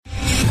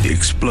the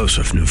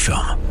explosive new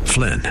film,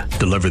 Flynn,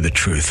 Deliver the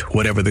Truth,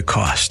 Whatever the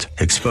Cost,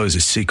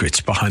 exposes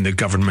secrets behind the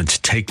government's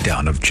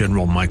takedown of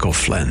General Michael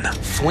Flynn.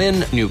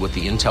 Flynn knew what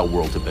the intel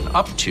world had been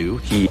up to.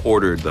 He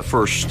ordered the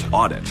first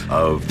audit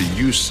of the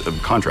use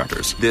of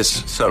contractors.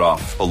 This set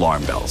off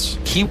alarm bells.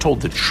 He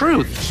told the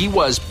truth. He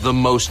was the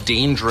most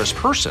dangerous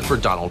person for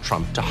Donald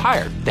Trump to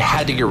hire. They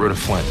had to get rid of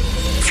Flynn.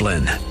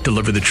 Flynn,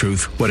 Deliver the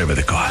Truth, Whatever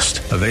the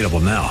Cost. Available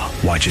now.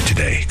 Watch it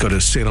today. Go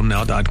to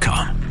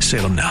salemnow.com.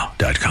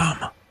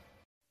 salemnow.com.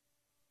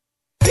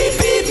 Beep,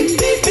 beep,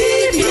 beep,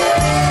 beep,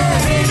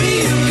 yeah.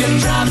 Baby, you can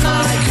drive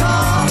my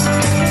car.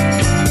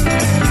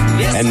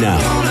 Yes, and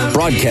now,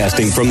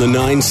 broadcasting from the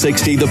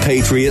 960 The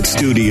Patriot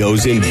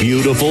Studios in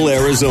beautiful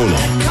Arizona,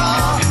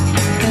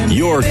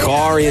 your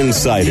car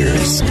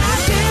insiders.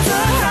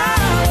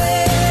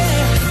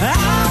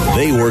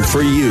 They work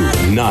for you,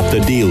 not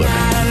the dealer.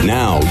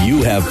 Now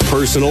you have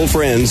personal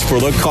friends for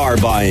the car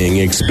buying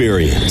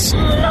experience.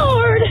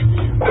 Lord,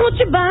 won't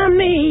you buy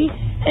me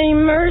a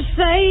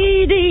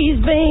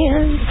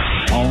Mercedes-Benz?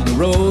 On the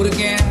road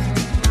again.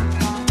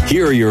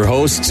 Here are your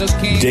hosts,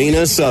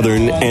 Dana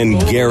Southern and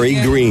Gary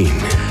Green.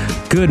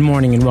 Good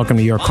morning and welcome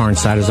to Your Car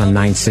Insiders on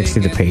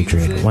 960 The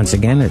Patriot. Once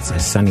again, it's a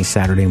sunny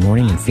Saturday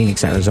morning in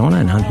Phoenix, Arizona,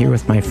 and I'm here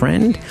with my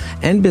friend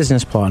and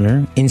business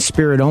partner, in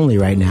spirit only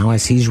right now,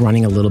 as he's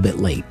running a little bit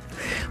late.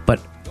 But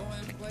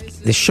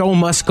the show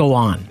must go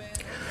on.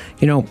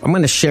 You know, I'm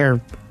going to share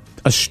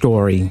a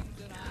story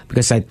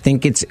because I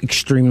think it's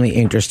extremely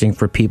interesting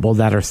for people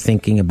that are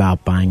thinking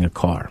about buying a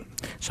car.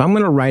 So I'm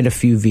going to write a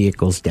few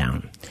vehicles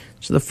down.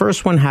 So the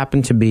first one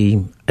happened to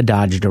be a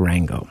Dodge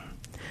Durango.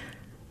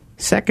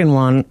 Second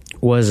one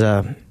was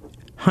a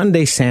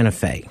Hyundai Santa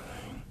Fe,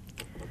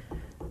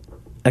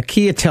 a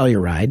Kia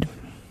Telluride,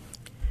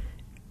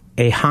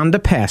 a Honda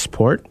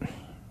Passport,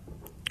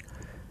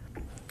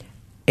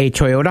 a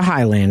Toyota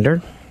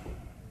Highlander,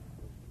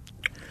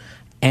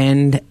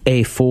 and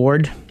a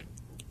Ford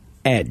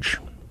Edge.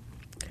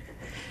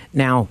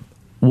 Now,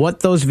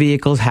 what those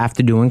vehicles have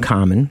to do in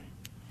common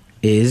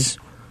is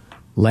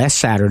last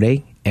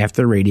Saturday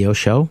after the radio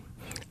show,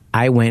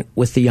 I went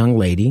with the young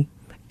lady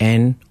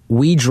and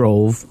we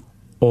drove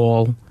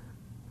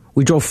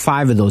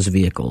 5 of those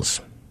vehicles.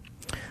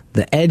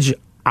 The Edge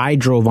I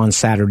drove on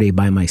Saturday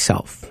by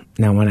myself.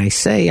 Now, when I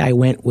say I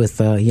went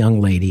with a young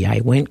lady,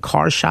 I went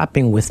car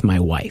shopping with my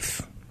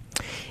wife.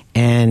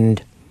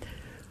 And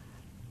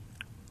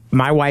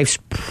my wife's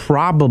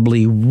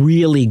probably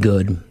really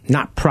good,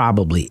 not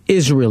probably,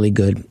 is really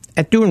good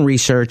at doing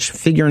research,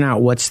 figuring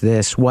out what's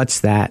this,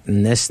 what's that,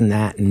 and this and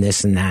that, and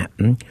this and that.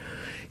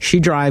 She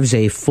drives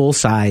a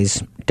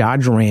full-size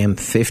Dodge Ram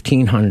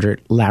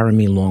 1500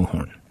 Laramie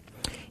Longhorn.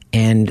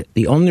 And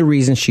the only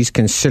reason she's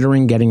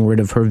considering getting rid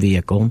of her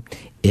vehicle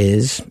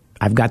is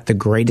I've got the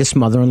greatest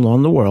mother-in-law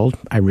in the world.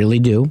 I really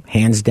do.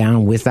 Hands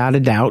down, without a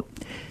doubt.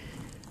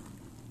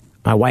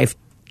 My wife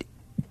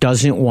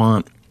doesn't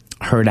want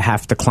her to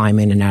have to climb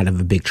in and out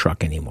of a big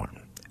truck anymore.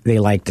 They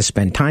like to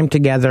spend time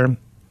together,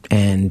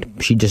 and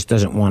she just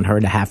doesn't want her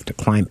to have to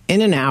climb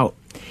in and out.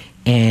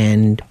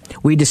 And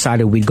we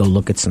decided we'd go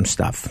look at some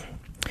stuff.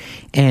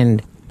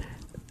 And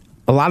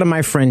a lot of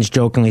my friends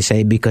jokingly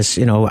say, because,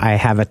 you know, I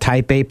have a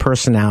type A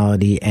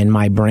personality and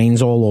my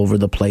brain's all over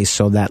the place,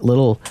 so that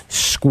little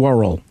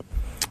squirrel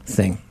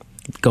thing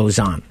goes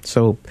on.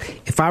 So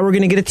if I were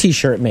going to get a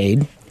T-shirt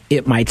made,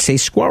 it might say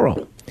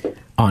squirrel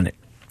on it.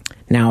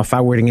 Now, if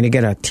I were going to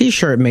get a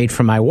T-shirt made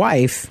for my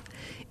wife,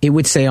 it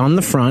would say on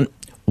the front,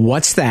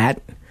 "What's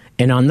that?"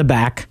 and on the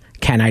back,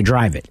 "Can I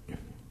drive it?"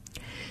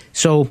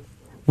 So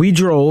we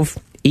drove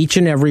each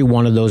and every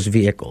one of those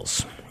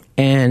vehicles.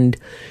 And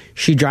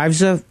she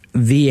drives a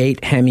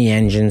V8 Hemi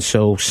engine,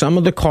 so some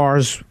of the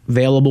cars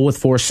available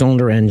with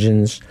 4-cylinder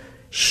engines,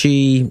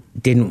 she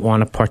didn't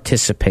want to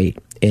participate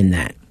in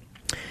that.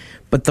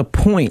 But the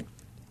point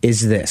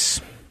is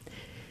this.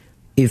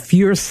 If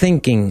you're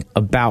thinking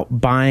about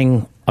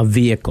buying a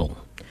vehicle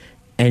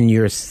and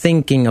you're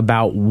thinking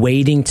about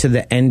waiting to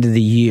the end of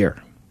the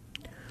year,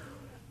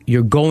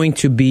 you're going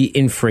to be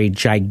in for a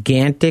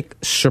gigantic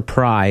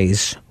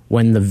surprise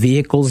when the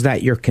vehicles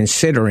that you're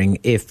considering,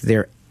 if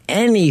they're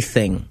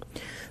anything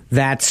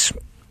that's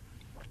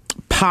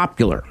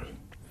popular,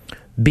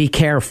 be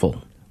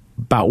careful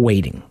about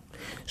waiting.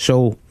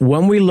 So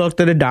when we looked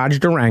at a Dodge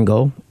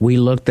Durango, we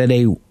looked at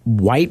a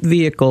white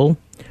vehicle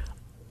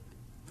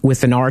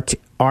with an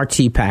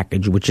RT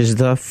package, which is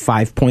the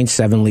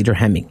 5.7 liter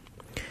Hemi.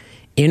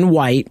 In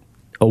white,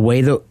 the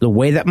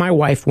way that my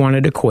wife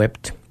wanted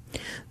equipped,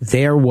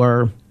 there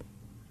were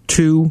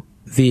 2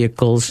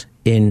 vehicles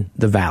in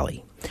the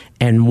valley.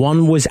 And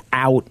one was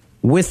out,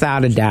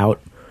 without a doubt,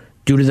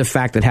 due to the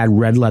fact that it had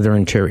red leather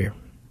interior.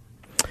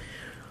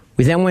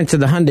 We then went to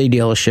the Hyundai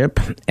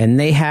dealership, and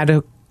they had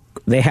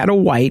a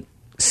white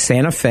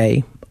Santa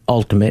Fe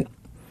Ultimate,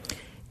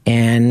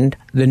 and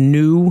the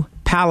new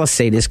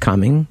Palisade is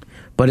coming.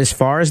 But as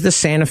far as the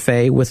Santa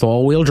Fe with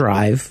all-wheel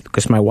drive,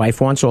 because my wife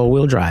wants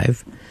all-wheel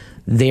drive,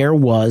 there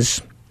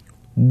was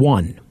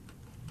one.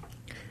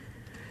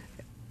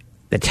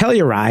 The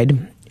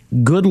Telluride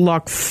good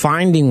luck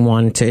finding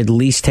one to at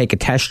least take a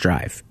test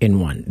drive in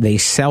one. They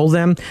sell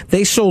them.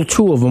 They sold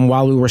 2 of them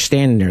while we were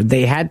standing there.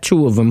 They had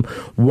 2 of them.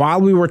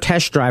 While we were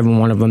test driving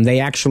one of them, they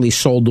actually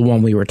sold the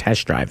one we were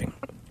test driving.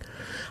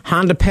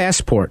 Honda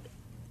Passport.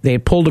 They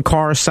had pulled a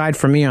car aside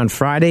for me on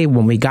Friday.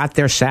 When we got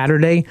there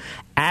Saturday,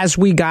 as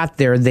we got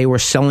there, they were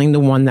selling the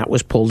one that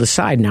was pulled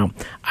aside. Now,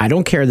 I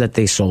don't care that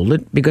they sold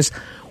it because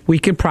we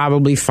could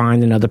probably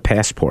find another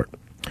Passport.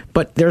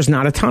 But there's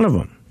not a ton of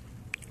them.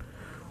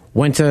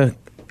 Went to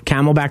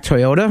Camelback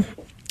Toyota.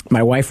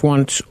 My wife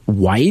wants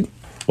white,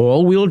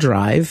 all-wheel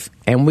drive,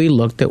 and we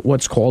looked at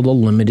what's called a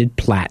limited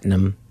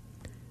platinum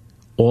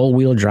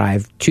all-wheel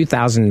drive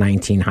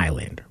 2019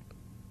 Highlander.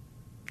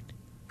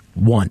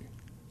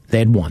 They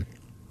had one.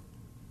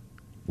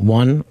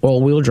 One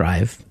all-wheel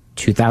drive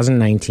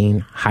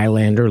 2019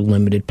 Highlander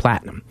limited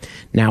platinum.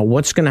 Now,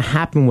 what's going to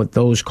happen with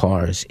those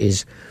cars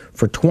is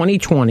for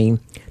 2020,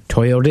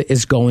 Toyota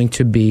is going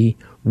to be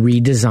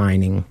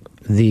redesigning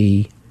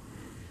the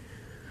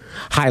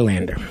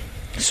Highlander.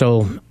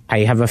 So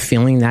I have a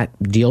feeling that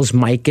deals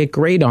might get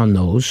great on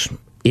those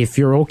if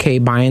you're okay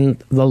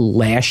buying the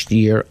last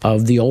year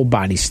of the old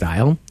body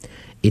style.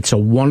 It's a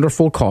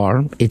wonderful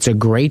car. It's a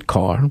great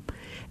car.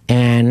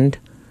 And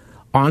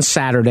on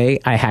Saturday,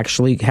 I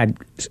actually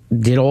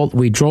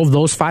we drove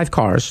those 5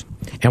 cars,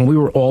 and we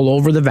were all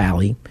over the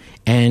valley.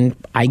 And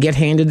I get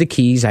handed the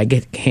keys, I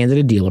get handed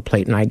a dealer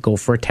plate, and I go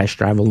for a test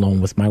drive alone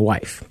with my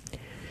wife.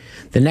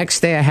 The next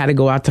day, I had to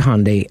go out to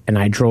Hyundai, and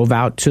I drove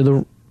out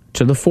to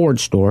the Ford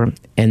store,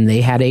 and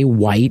they had a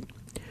white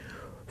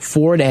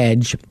Ford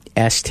Edge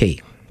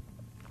ST.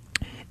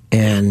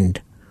 And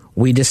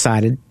I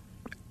decided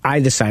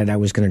I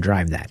was going to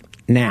drive that.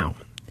 Now,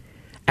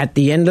 at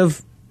the end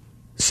of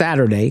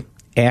Saturday,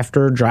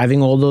 after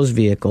driving all those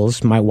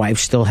vehicles, my wife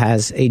still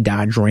has a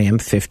Dodge Ram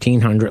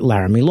 1500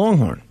 Laramie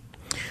Longhorn.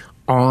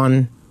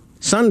 On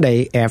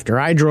Sunday, after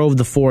I drove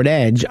the Ford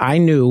Edge, I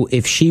knew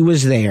if she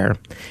was there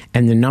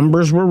and the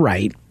numbers were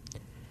right,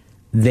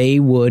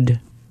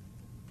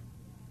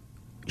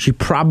 she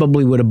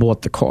probably would have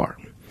bought the car.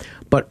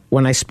 But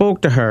when I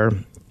spoke to her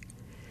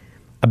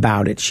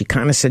about it, she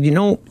kind of said,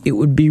 it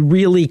would be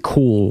really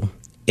cool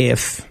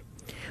if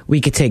we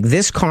could take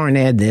this car and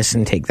add this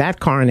and take that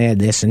car and add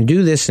this and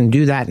do this and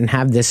do that and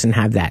have this and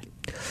have that.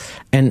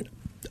 And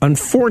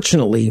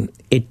unfortunately,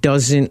 it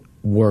doesn't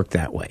work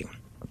that way.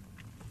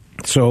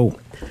 So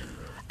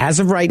as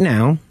of right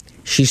now,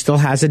 she still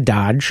has a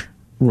Dodge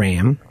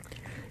Ram.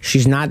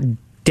 She's not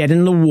dead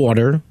in the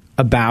water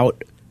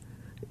about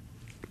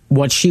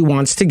what she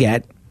wants to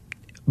get,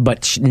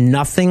 but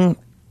nothing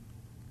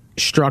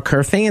struck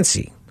her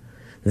fancy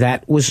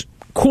that was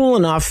cool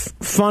enough,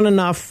 fun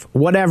enough,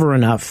 whatever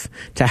enough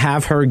to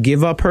have her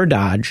give up her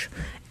Dodge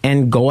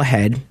and go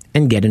ahead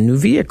and get a new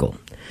vehicle.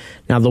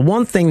 Now, the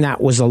one thing that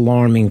was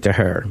alarming to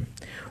her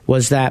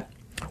was that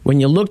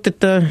when you looked at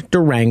the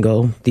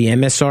Durango, the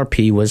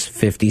MSRP was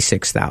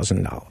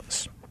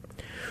 $56,000.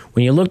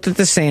 When you looked at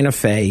the Santa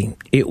Fe,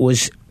 it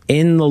was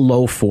in the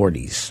low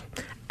 40s,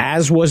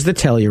 as was the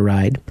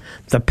Telluride.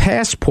 The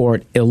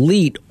Passport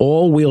Elite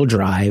all-wheel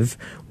drive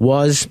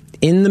was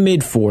in the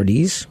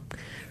mid-40s.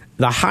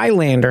 The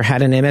Highlander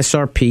had an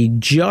MSRP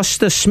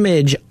just a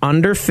smidge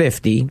under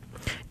 50,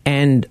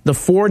 and the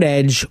Ford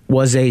Edge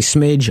was a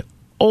smidge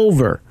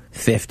over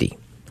 50.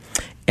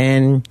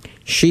 And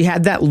she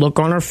had that look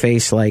on her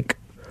face like,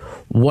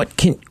 what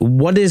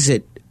is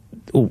it?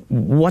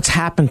 What's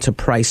happened to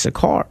price of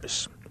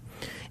cars?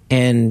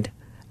 And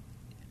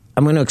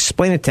I'm going to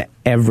explain it to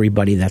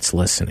everybody that's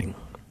listening.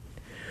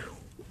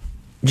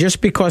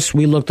 Just because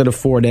we looked at a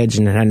Ford Edge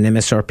and it had an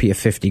MSRP of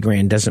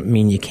 $50,000 doesn't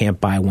mean you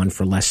can't buy one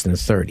for less than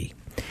 $30,000.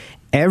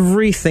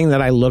 Everything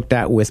that I looked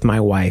at with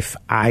my wife,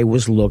 I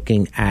was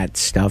looking at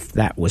stuff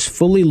that was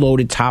fully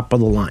loaded, top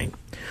of the line.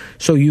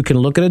 So you can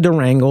look at a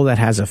Durango that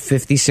has a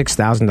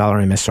 $56,000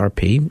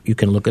 MSRP. You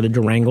can look at a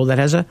Durango that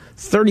has a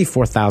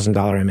 $34,000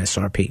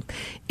 MSRP.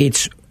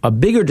 It's a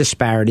bigger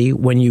disparity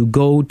when you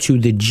go to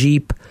the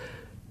Jeep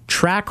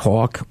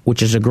Trackhawk,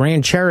 which is a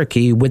Grand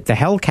Cherokee with the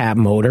Hellcat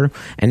motor,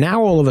 and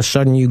now all of a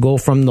sudden you go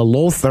from the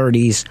low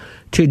 30s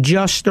to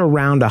just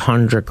around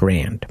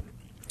 $100,000.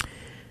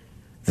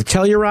 The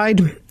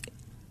Telluride,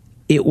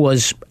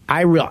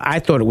 I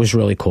thought it was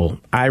really cool.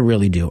 I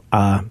really do.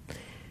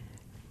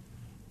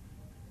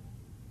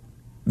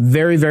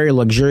 Very, very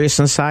luxurious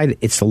inside.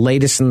 It's the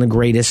latest and the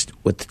greatest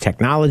with the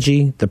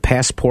technology. The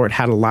Passport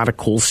had a lot of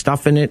cool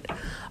stuff in it.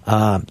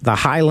 The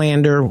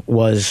Highlander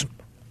was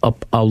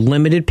a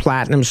limited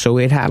platinum, so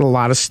it had a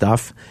lot of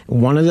stuff.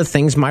 One of the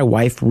things my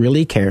wife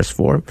really cares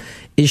for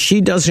is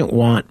she doesn't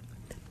want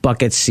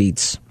bucket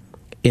seats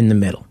in the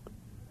middle.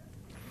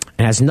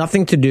 It has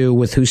nothing to do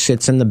with who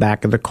sits in the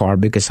back of the car,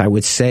 because I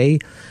would say,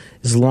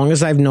 as long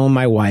as I've known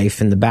my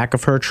wife, in the back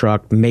of her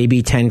truck,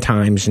 maybe 10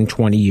 times in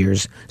 20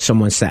 years,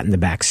 someone sat in the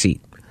back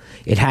seat.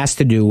 It has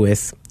to do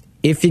with,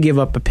 if you give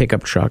up a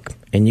pickup truck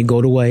and you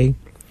go to a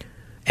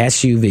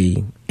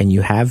SUV and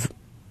you have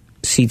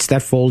seats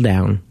that fold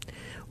down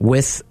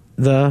with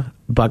the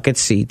bucket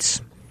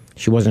seats,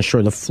 she wasn't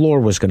sure the floor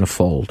was going to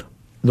fold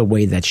the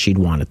way that she'd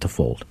want it to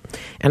fold.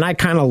 And I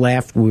kind of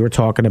laughed. We were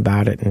talking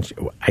about it, and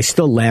I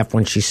still laugh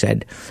when she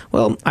said,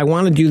 well, I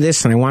want to do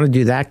this and I want to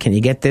do that. Can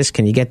you get this?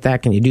 Can you get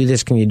that? Can you do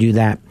this? Can you do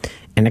that?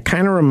 And it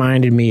kind of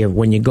reminded me of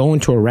when you go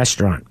into a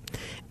restaurant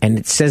and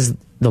it says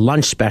the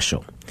lunch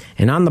special,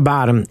 and on the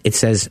bottom it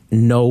says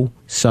no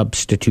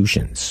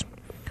substitutions.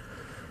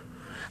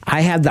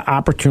 I had the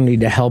opportunity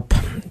to help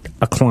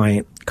a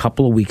client a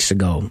couple of weeks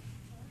ago,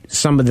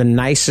 some of the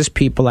nicest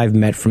people I've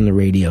met from the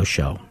radio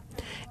show.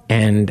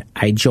 And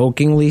I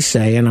jokingly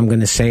say, and I'm going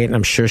to say it, and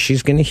I'm sure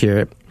she's going to hear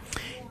it,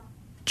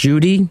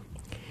 Judy,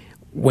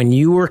 when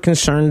you were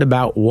concerned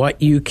about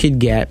what you could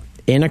get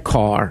in a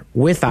car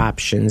with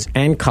options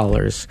and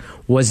colors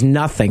was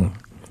nothing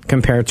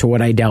compared to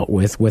what I dealt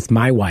with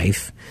my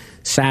wife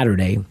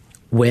Saturday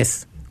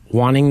with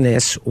wanting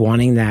this,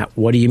 wanting that.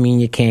 What do you mean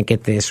you can't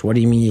get this? What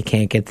do you mean you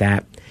can't get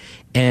that?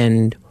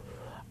 And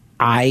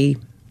I,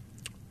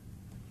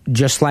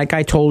 just like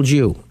I told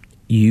you,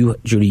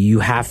 Judy, you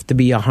have to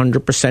be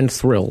 100%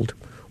 thrilled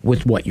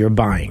with what you're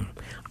buying.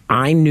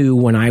 I knew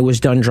when I was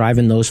done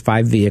driving those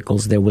 5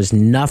 vehicles, there was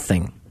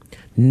nothing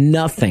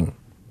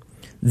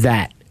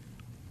that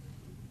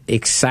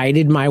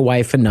excited my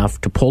wife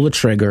enough to pull the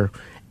trigger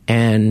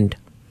and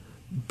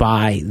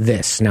buy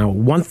this. Now,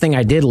 one thing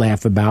I did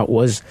laugh about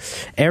was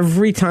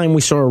every time we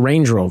saw a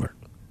Range Rover,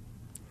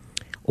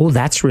 oh,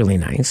 that's really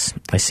nice.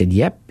 I said,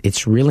 yep,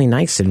 it's really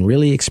nice and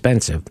really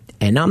expensive.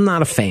 And I'm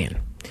not a fan.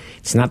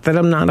 It's not that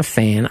I'm not a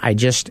fan.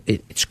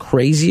 It's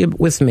crazy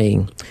with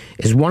me.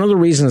 Is one of the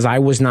reasons I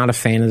was not a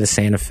fan of the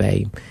Santa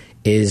Fe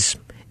is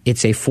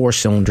it's a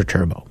 4-cylinder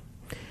turbo.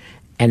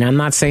 And I'm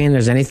not saying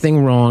there's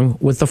anything wrong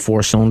with the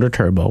 4-cylinder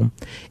turbo.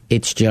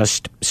 It's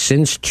just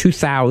since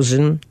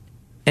 2000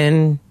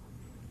 and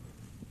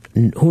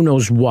who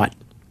knows what,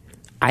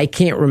 I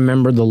can't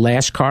remember the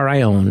last car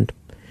I owned,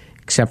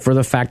 except for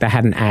the fact I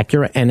had an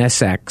Acura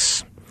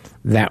NSX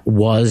that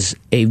was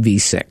a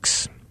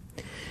V6.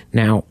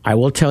 Now, I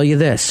will tell you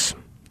this.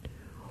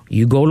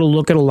 You go to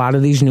look at a lot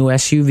of these new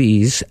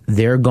SUVs,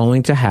 they're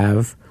going to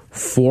have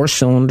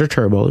 4-cylinder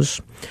turbos.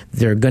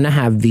 They're going to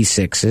have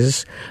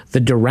V6s. The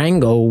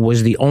Durango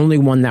was the only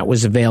one that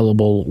was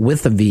available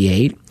with a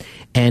V8.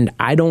 And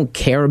I don't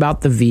care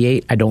about the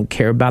V8. I don't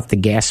care about the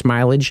gas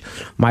mileage.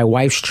 My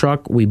wife's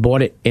truck, we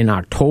bought it in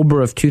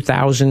October of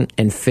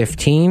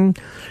 2015.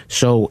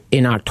 So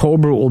in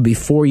October, it will be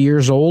 4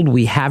 years old.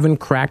 We haven't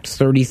cracked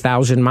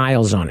 30,000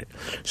 miles on it.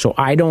 So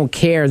I don't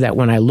care that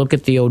when I look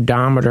at the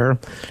odometer,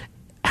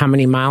 how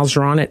many miles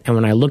are on it. And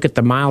when I look at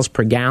the miles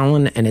per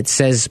gallon and it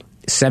says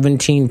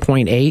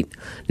 17.8.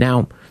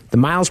 Now, the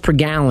miles per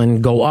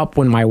gallon go up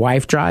when my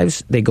wife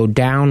drives. They go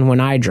down when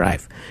I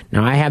drive.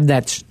 Now, I have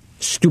that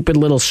stupid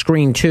little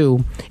screen,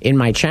 too, in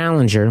my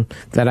Challenger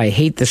that I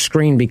hate the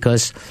screen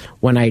because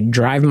when I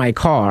drive my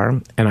car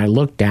and I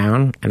look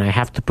down and I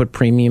have to put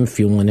premium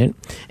fuel in it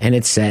and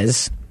it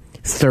says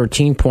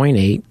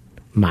 13.8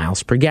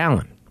 miles per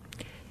gallon.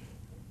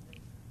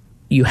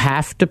 You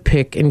have to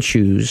pick and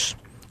choose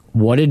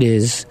what it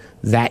is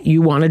that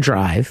you want to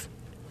drive.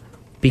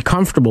 Be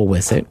comfortable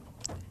with it.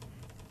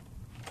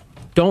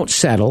 Don't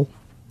settle.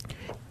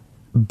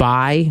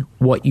 Buy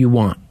what you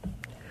want.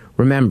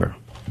 Remember,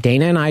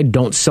 Dana and I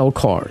don't sell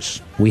cars.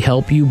 We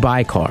help you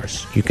buy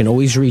cars. You can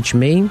always reach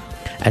me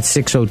at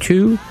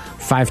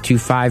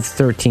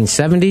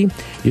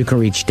 602-525-1370. You can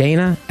reach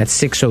Dana at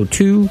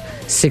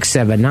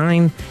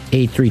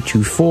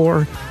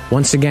 602-679-8324.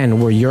 Once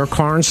again, we're your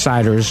car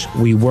insiders.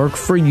 We work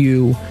for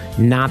you,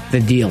 not the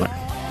dealer.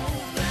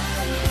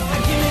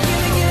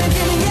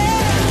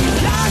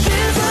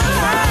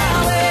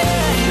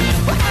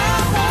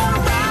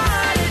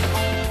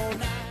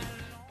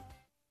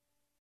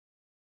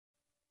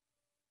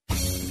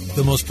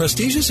 The most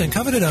prestigious and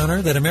coveted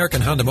honor that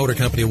American Honda Motor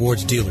Company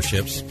awards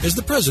dealerships is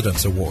the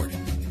President's Award.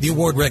 The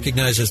award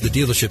recognizes the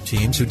dealership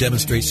teams who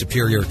demonstrate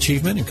superior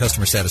achievement in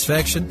customer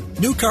satisfaction,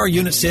 new car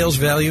unit sales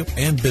value,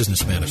 and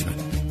business management.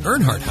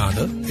 Earnhardt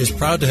Honda is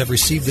proud to have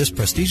received this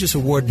prestigious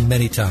award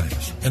many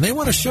times, and they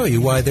want to show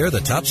you why they're the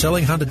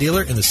top-selling Honda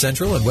dealer in the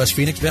Central and West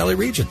Phoenix Valley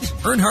regions.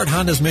 Earnhardt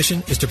Honda's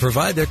mission is to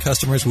provide their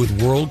customers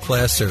with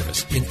world-class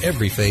service in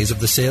every phase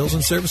of the sales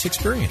and service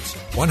experience.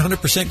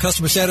 100%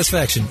 customer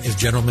satisfaction is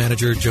General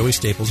Manager Joey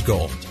Staples'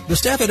 goal. The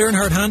staff at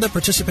Earnhardt Honda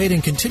participate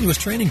in continuous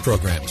training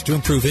programs to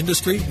improve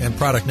industry and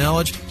product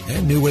knowledge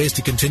and new ways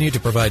to continue to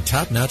provide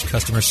top-notch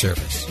customer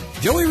service.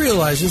 Joey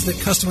realizes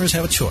that customers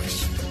have a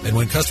choice, and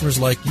when customers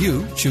like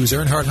you choose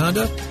Earnhardt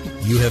Honda,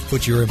 you have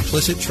put your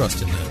implicit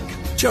trust in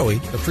them. Joey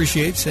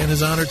appreciates and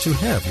is honored to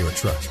have your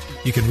trust.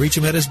 You can reach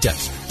him at his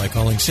desk by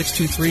calling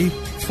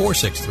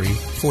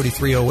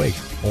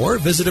 623-463-4308 or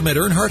visit him at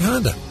Earnhardt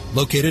Honda,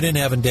 located in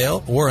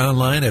Avondale, or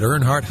online at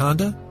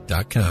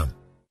earnhardthonda.com.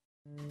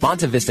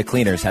 Monta Vista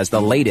Cleaners has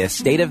the latest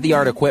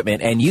state-of-the-art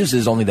equipment and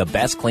uses only the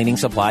best cleaning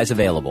supplies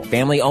available.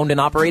 Family-owned and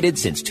operated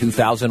since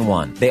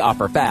 2001. They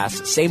offer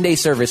fast, same-day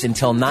service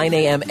until 9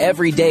 a.m.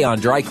 every day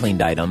on dry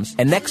cleaned items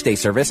and next-day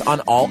service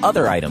on all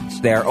other items.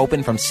 They are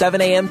open from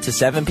 7 a.m. to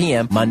 7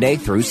 p.m. Monday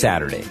through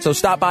Saturday. So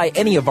stop by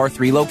any of our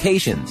 3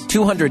 locations.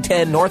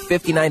 210 North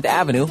 59th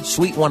Avenue,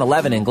 Suite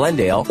 111 in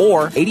Glendale,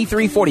 or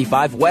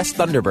 8345 West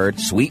Thunderbird,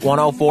 Suite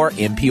 104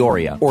 in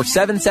Peoria, or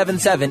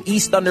 777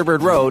 East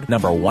Thunderbird Road,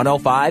 number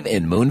 105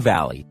 in Moon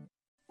Valley.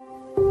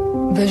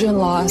 Vision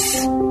loss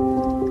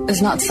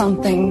is not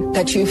something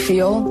that you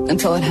feel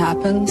until it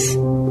happens.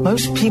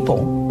 Most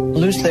people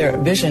lose their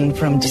vision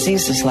from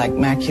diseases like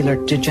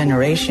macular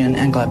degeneration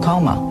and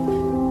glaucoma,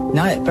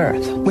 not at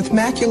birth. With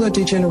macular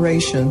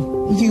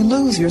degeneration, you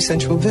lose your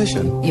central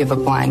vision. You have a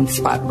blind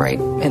spot right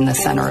in the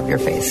center of your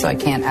face, so I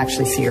can't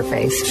actually see your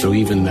face. So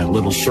even that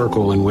little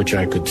circle in which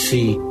I could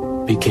see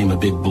became a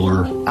big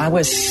blur. I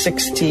was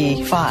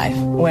 65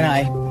 when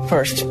I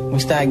first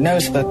was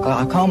diagnosed with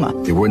glaucoma.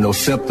 There were no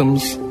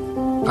symptoms.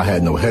 I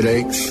had no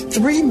headaches.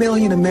 3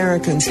 million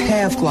Americans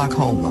have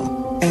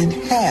glaucoma, and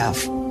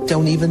half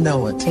don't even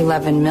know it.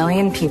 11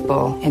 million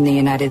people in the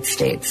United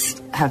States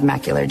have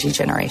macular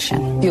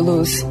degeneration. You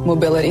lose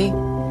mobility,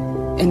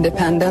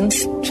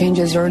 independence,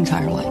 changes your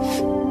entire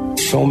life.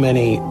 So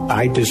many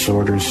eye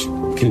disorders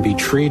can be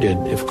treated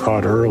if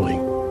caught early.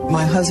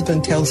 My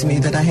husband tells me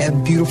that I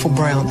have beautiful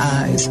brown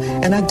eyes,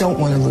 and I don't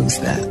want to lose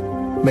that.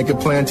 Make a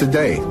plan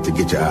today to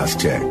get your eyes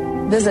checked.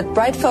 Visit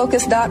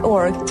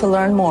brightfocus.org to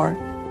learn more.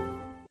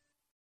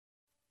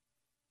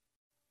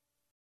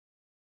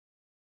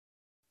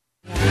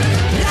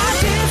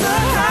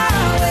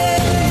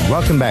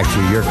 Welcome back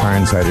to Your Car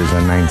Insiders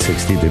on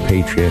 960 The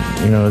Patriot.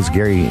 You know, as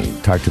Gary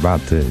talked about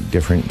the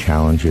different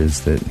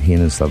challenges that he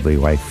and his lovely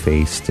wife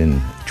faced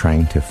in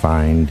trying to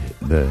find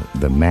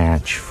the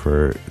match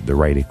for the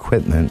right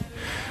equipment,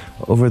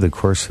 over the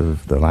course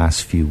of the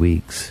last few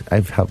weeks,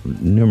 I've helped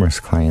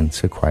numerous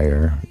clients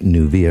acquire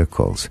new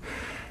vehicles.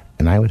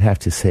 And I would have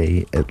to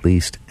say at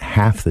least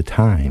half the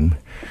time,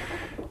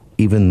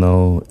 even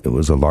though it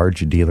was a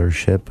large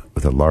dealership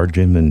with a large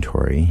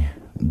inventory,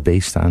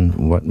 based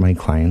on what my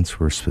clients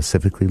were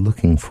specifically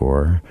looking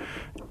for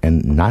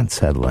and not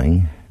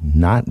settling,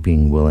 not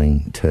being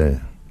willing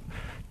to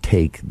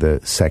take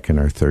the second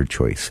or third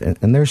choice.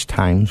 And there's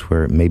times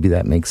where maybe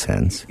that makes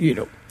sense. You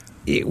know,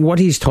 what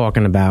he's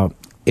talking about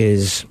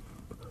is,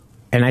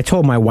 and I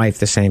told my wife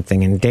the same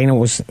thing, and Dana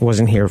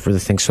wasn't here for the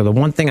thing. So the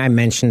one thing I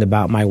mentioned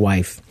about my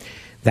wife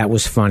that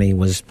was funny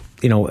was,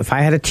 you know, if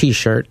I had a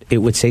T-shirt, it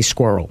would say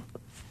squirrel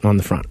on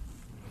the front,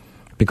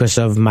 because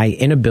of my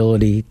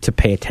inability to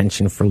pay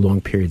attention for long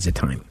periods of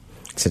time.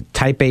 It's a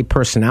type A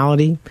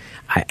personality.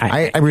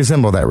 I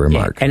resemble that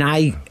remark.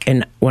 Yeah,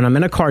 and when I'm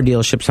in a car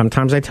dealership,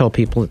 sometimes I tell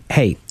people,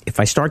 hey, if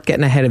I start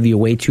getting ahead of you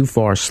way too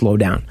far, slow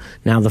down.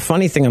 Now, the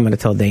funny thing I'm going to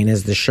tell Dana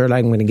is the shirt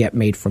I'm going to get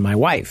made for my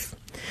wife.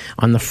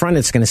 On the front,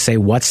 it's going to say,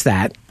 what's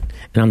that?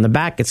 And on the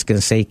back, it's going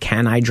to say,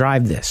 can I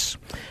drive this?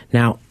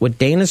 Now, what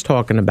Dana's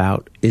talking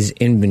about is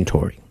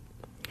inventory.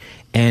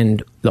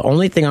 And the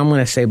only thing I'm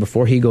going to say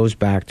before he goes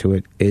back to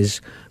it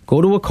is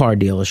go to a car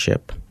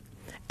dealership,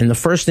 and the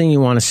first thing you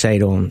want to say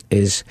to him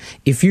is,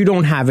 if you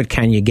don't have it,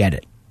 can you get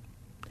it?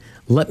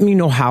 Let me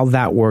know how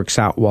that works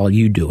out while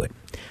you do it.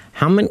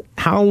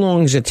 How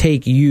long does it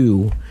take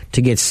you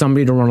to get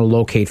somebody to run a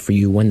locate for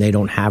you when they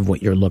don't have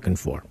what you're looking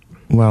for?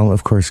 Well,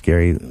 of course,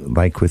 Gary,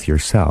 like with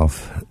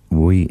yourself,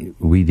 we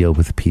deal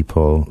with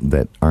people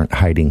that aren't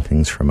hiding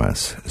things from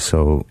us.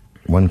 So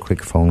one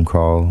quick phone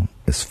call,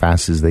 as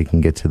fast as they can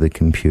get to the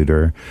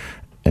computer,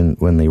 and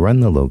when they run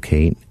the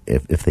locate,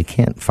 if they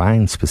can't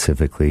find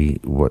specifically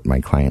what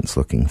my client's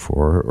looking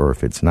for, or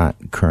if it's not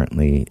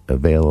currently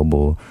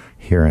available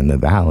here in the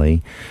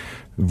Valley,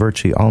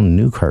 virtually all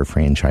new car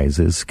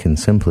franchises can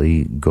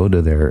simply go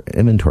to their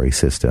inventory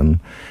system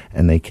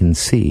and they can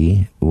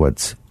see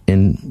what's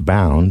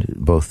inbound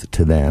both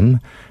to them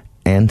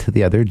and to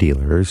the other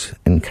dealers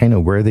and kind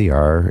of where they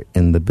are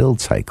in the build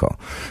cycle.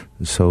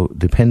 So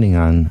depending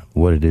on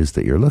what it is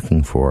that you're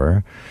looking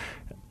for,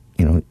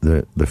 you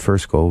know, the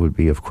first goal would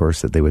be, of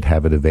course, that they would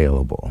have it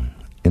available.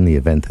 In the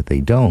event that they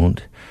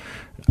don't,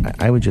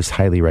 I would just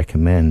highly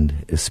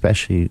recommend,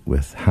 especially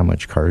with how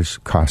much cars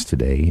cost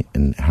today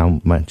and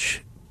how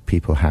much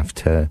people have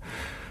to,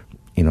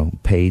 you know,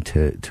 pay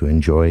to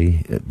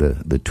enjoy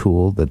the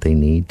tool that they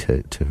need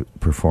to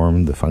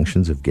perform the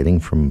functions of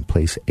getting from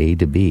place A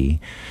to B.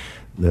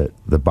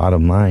 The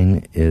bottom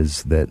line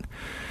is that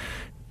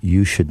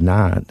you should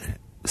not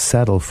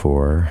settle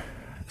for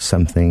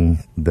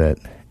something that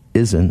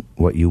isn't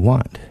what you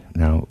want.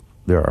 Now,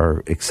 there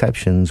are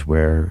exceptions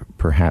where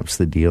perhaps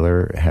the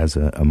dealer has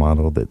a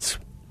model that's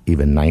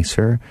even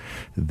nicer,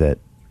 that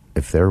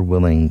if they're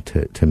willing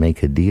to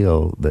make a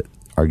deal that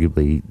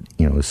arguably,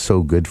 you know, is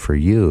so good for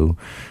you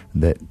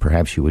that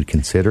perhaps you would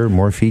consider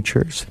more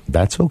features,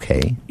 that's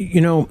okay.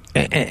 You know,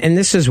 and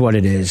this is what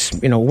it is.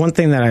 You know, one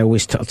thing that I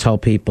always tell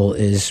people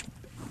is,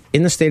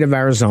 in the state of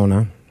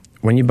Arizona,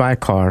 when you buy a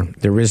car,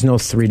 there is no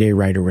 3-day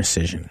right of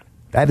rescission.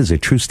 That is a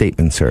true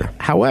statement, sir.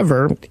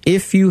 However,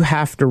 if you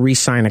have to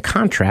re-sign a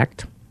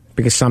contract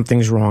because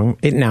something's wrong,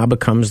 it now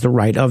becomes the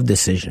right of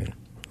decision.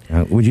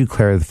 Would you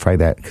clarify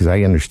that? Because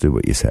I understood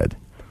what you said.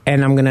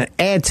 And I'm going to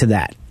add to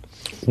that.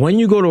 When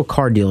you go to a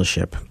car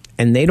dealership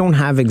and they don't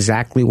have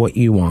exactly what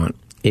you want,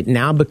 it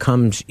now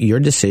becomes your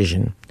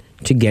decision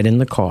to get in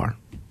the car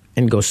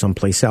and go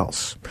someplace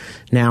else.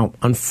 Now,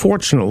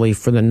 unfortunately,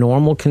 for the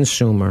normal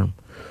consumer,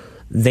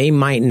 they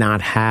may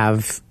not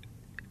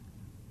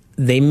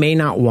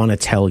want to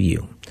tell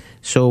you.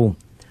 So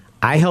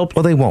I helped.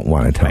 Well, they won't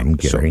want to tell them,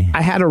 Gary. So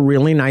I had a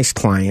really nice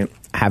client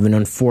have an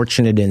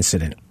unfortunate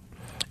incident,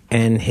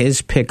 and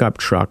his pickup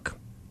truck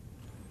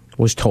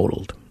was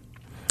totaled.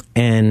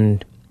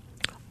 And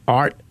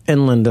Art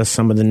and Linda,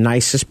 some of the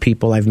nicest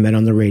people I've met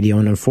on the radio,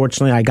 and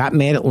unfortunately I got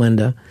mad at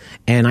Linda,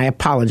 and I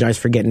apologize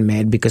for getting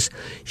mad because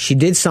she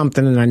did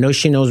something, and I know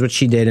she knows what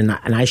she did, and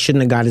I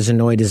shouldn't have got as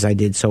annoyed as I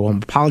did, so I'm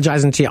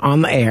apologizing to you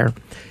on the air.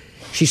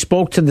 She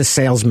spoke to the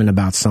salesman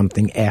about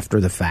something after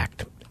the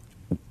fact,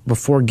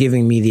 before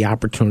giving me the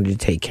opportunity to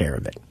take care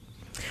of it.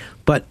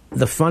 But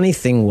the funny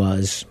thing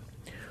was,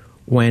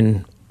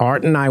 when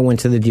Art and I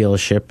went to the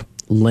dealership,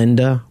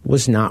 Linda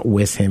was not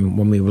with him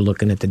when we were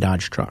looking at the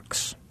Dodge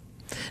trucks.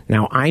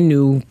 Now, I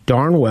knew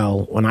darn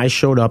well when I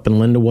showed up and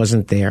Linda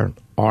wasn't there,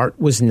 Art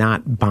was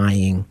not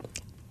buying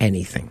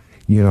anything.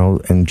 You know,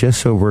 and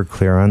just so we're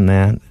clear on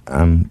that,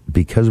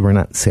 because we're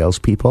not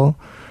salespeople,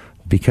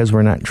 because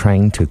we're not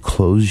trying to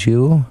close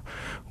you,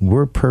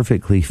 we're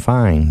perfectly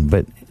fine.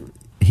 But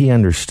he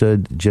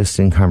understood just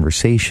in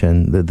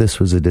conversation that this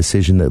was a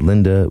decision that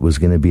Linda was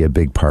going to be a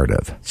big part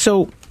of.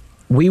 So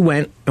we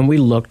went and we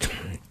looked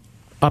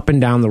up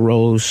and down the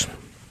rows,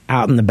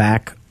 out in the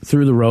back,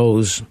 through the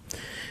rows,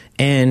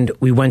 and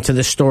we went to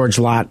the storage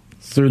lot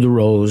through the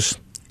rows,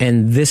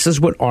 and this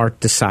is what Art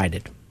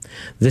decided.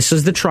 This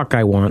is the truck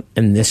I want,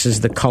 and this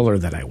is the color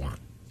that I want.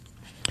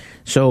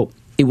 So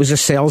it was a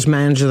sales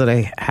manager that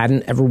I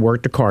hadn't ever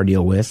worked a car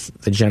deal with.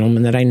 The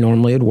gentleman that I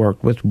normally had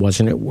worked with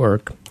wasn't at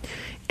work,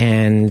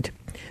 and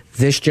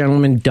this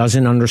gentleman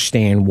doesn't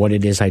understand what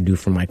it is I do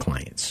for my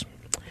clients.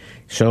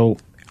 So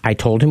I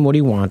told him what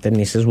he wanted, and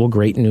he says, well,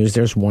 great news,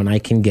 there's one, I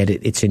can get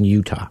it, it's in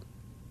Utah.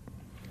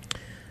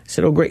 I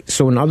said, oh, great.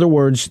 So in other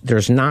words,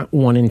 there's not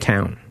one in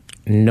town.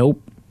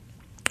 Nope.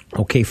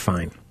 Okay,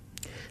 fine.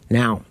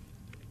 Now,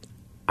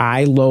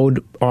 I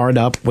load Art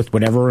up with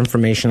whatever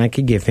information I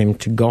could give him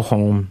to go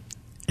home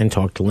and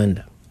talk to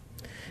Linda.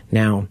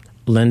 Now,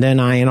 Linda and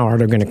I and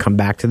Art are going to come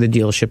back to the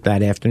dealership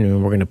that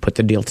afternoon. We're going to put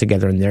the deal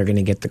together, and they're going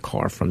to get the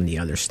car from the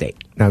other state.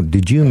 Now,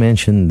 did you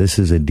mention this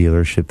is a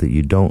dealership that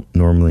you don't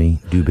normally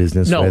do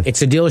business with? No,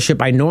 it's a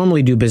dealership I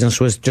normally do business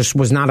with, just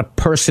was not a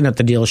person at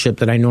the dealership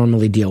that I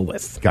normally deal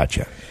with.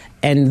 Gotcha.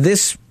 And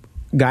this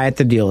guy at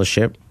the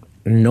dealership,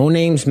 no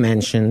names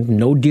mentioned,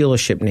 no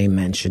dealership name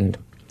mentioned,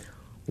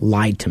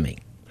 lied to me.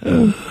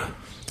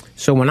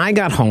 So when I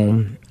got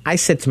home, I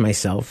said to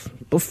myself,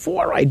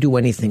 before I do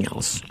anything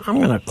else, I'm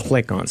going to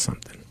click on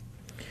something.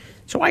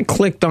 So I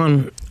clicked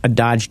on a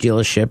Dodge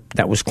dealership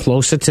that was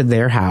closer to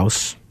their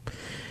house,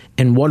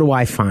 and what do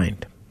I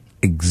find?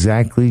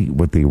 Exactly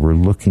what they were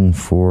looking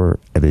for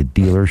at a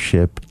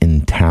dealership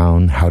in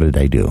town. How did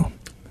I do?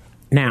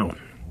 Now,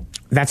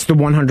 that's the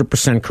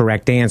 100%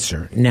 correct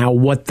answer. Now,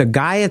 what the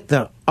guy at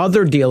the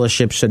other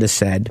dealership should have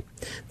said,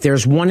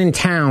 there's one in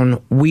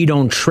town, we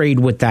don't trade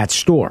with that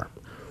store.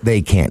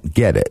 They can't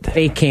get it.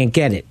 They can't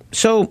get it.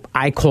 So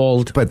I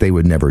called. But they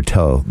would never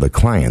tell the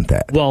client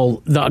that.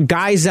 Well, the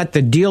guys at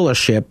the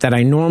dealership that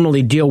I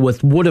normally deal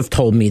with would have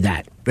told me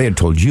that. They had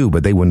told you,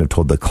 but they wouldn't have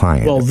told the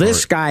client. Well,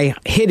 this guy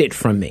hid it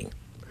from me.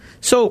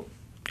 So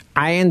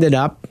I ended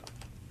up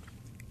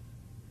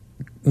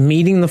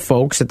meeting the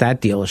folks at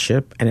that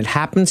dealership, and it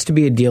happens to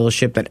be a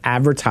dealership that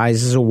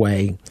advertises a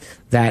way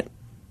that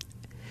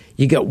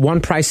you get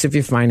one price if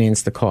you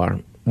finance the car,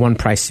 one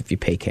price if you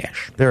pay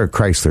cash. They're a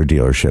Chrysler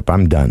dealership.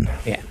 I'm done.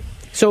 Yeah.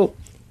 So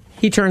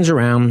he turns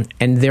around,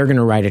 and they're going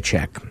to write a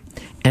check.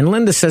 And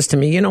Linda says to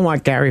me, you know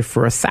what, Gary,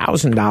 for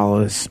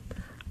 $1,000,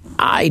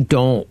 I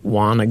don't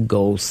want to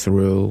go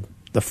through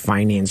the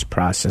finance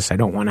process. I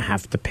don't want to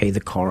have to pay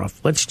the car off.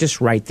 Let's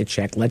just write the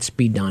check. Let's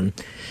be done.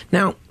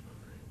 Now,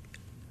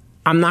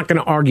 I'm not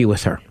going to argue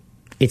with her.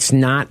 It's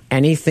not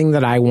anything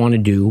that I want to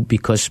do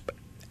because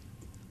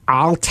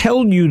I'll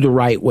tell you the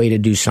right way to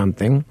do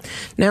something.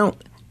 Now,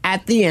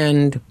 at the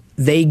end,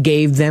 they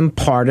gave them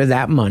part of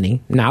that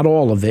money, not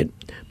all of it,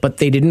 but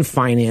they didn't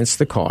finance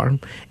the car.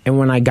 And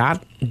when I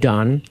got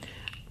done,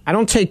 I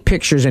don't take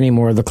pictures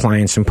anymore of the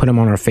clients and put them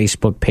on our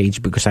Facebook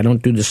page because I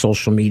don't do the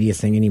social media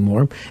thing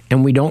anymore,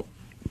 and we don't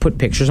put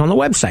pictures on the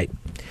website.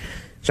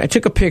 So I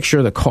took a picture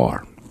of the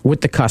car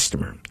with the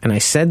customer, and I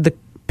said the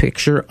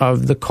picture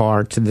of the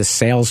car to the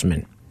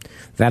salesman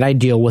that I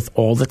deal with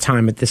all the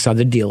time at this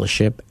other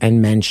dealership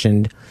and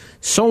mentioned,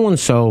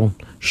 so-and-so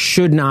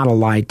should not have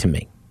lied to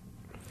me.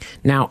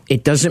 Now,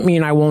 it doesn't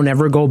mean I won't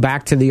ever go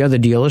back to the other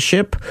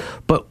dealership,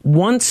 but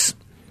once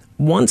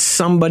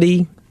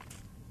somebody,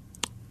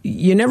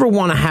 you never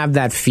want to have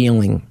that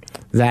feeling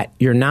that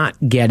you're not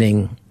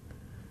getting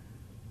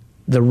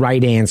the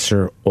right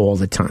answer all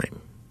the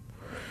time.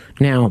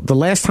 Now, the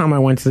last time I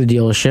went to the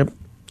dealership,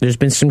 there's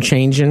been some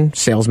change in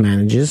sales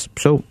managers,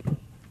 so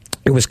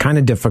it was kind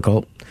of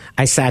difficult.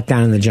 I sat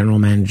down in the general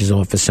manager's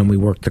office and we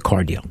worked the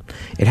car deal.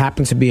 It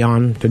happened to be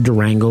on the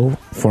Durango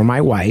for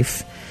my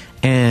wife,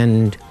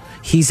 and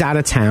he's out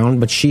of town,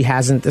 but she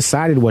hasn't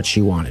decided what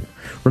she wanted.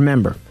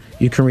 Remember,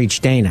 you can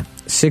reach Dana,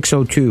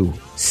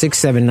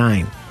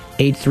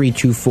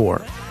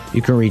 602-679-8324.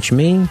 You can reach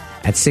me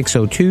at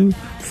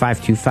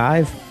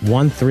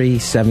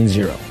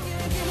 602-525-1370.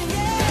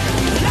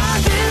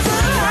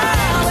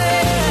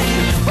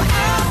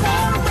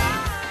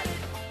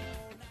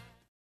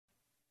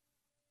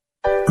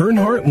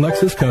 Earnhardt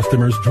Lexus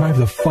customers drive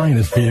the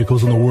finest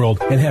vehicles in the world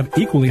and have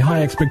equally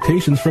high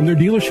expectations from their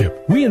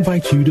dealership. We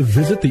invite you to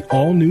visit the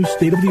all-new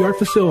state-of-the-art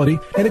facility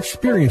and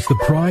experience the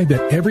pride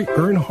that every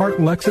Earnhardt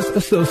Lexus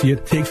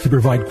associate takes to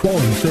provide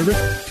quality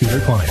service to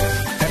their clients.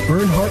 At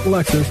Earnhardt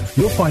Lexus,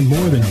 you'll find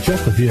more than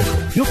just a vehicle.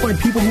 You'll find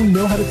people who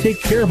know how to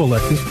take care of a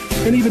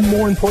Lexus, and even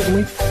more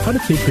importantly, how to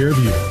take care of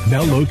you.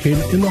 Now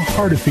located in the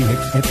heart of Phoenix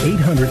at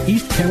 800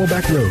 East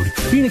Camelback Road,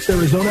 Phoenix,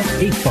 Arizona,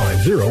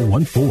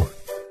 85014.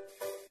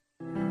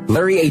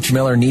 Larry H.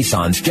 Miller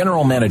Nissan's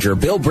General Manager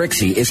Bill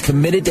Brixey is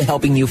committed to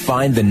helping you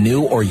find the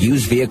new or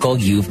used vehicle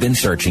you've been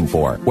searching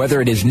for.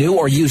 Whether it is new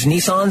or used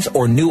Nissans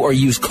or new or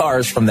used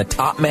cars from the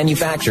top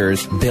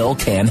manufacturers, Bill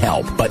can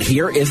help. But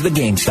here is the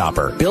game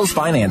stopper. Bill's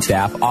finance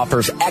staff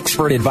offers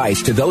expert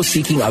advice to those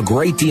seeking a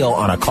great deal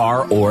on a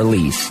car or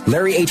lease.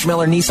 Larry H.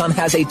 Miller Nissan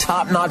has a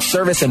top-notch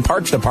service and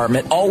parts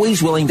department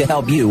always willing to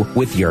help you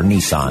with your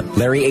Nissan.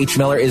 Larry H.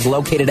 Miller is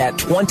located at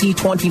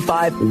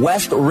 2025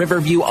 West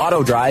Riverview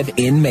Auto Drive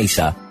in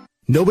Mesa.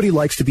 Nobody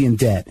likes to be in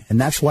debt, and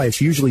that's why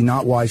it's usually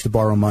not wise to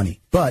borrow money.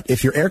 But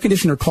if your air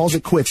conditioner calls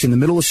it quits in the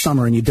middle of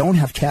summer and you don't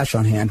have cash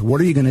on hand, what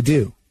are you going to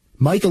do?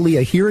 Mike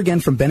Aaliyah here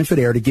again from Benefit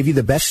Air to give you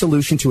the best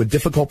solution to a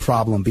difficult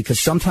problem, because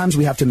sometimes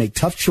we have to make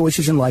tough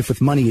choices in life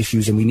with money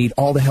issues and we need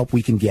all the help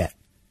we can get.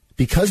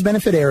 Because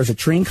Benefit Air is a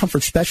Train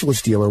Comfort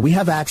Specialist dealer, we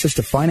have access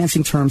to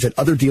financing terms that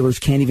other dealers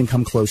can't even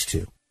come close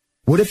to.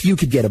 What if you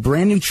could get a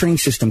brand new train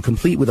system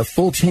complete with a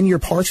full 10-year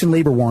parts and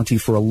labor warranty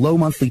for a low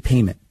monthly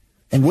payment?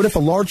 And what if a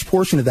large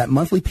portion of that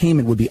monthly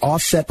payment would be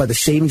offset by the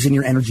savings in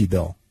your energy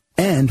bill?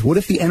 And what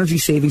if the energy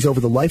savings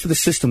over the life of the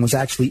system was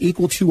actually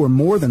equal to or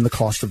more than the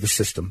cost of the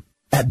system?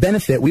 At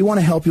Benefit, we want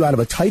to help you out of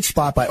a tight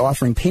spot by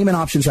offering payment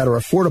options that are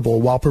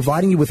affordable while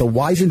providing you with a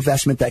wise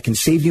investment that can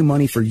save you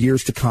money for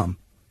years to come.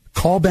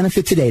 Call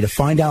Benefit today to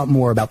find out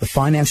more about the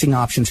financing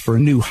options for a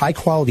new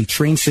high-quality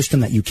train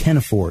system that you can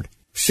afford.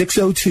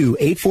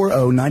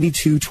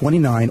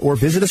 602-840-9229 or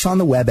visit us on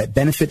the web at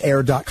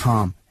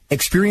benefitair.com.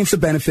 Experience the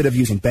benefit of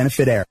using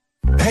Benefit Air.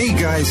 Hey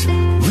guys,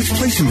 let's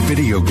play some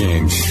video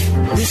games.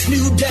 This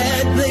new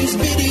dad plays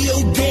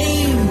video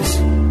games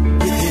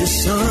with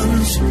his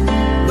sons,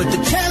 but the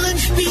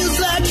challenge feels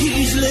like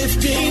he's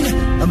lifting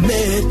a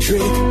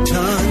metric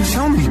ton.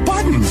 How many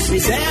buttons?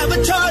 His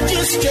avatar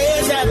just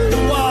stares at the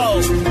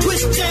walls,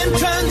 twists and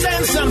turns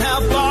and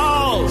somehow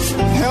falls.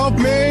 Help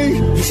me!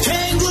 He's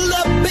tangled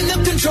up in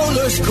the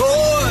controller's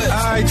cord.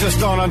 I just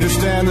don't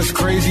understand this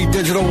crazy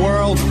digital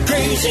world.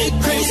 Crazy,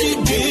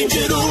 crazy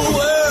digital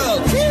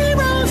world.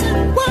 Heroes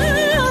and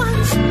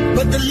worlds.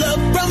 But the love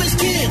from his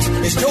kids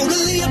is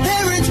totally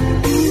apparent.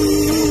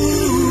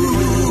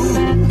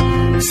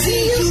 Ooh.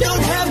 See, you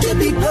don't have to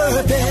be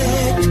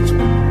perfect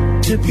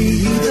to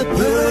be the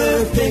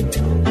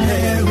perfect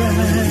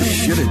parent. You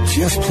should have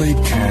just played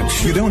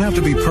catch. You don't have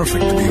to be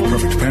perfect to be a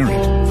perfect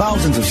parent.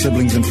 Thousands of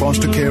siblings in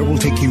foster care will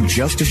take you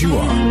just as you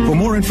are. For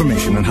more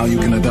information on how you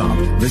can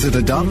adopt, visit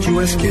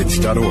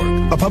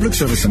adoptuskids.org. A public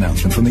service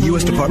announcement from the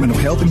U.S. Department of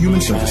Health and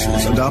Human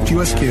Services, Adopt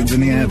U.S. Kids,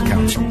 and the Ad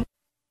Council.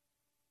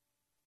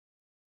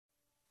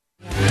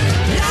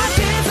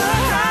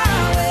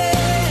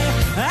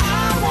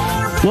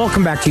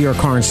 Welcome back to Your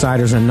Car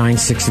Insiders on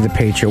 960 The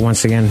Patriot.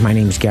 Once again, my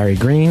name is Gary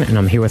Green, and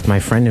I'm here with my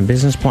friend and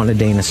business partner,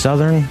 Dana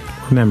Southern.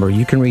 Remember,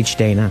 you can reach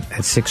Dana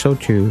at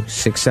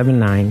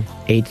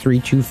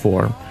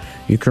 602-679-8324.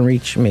 You can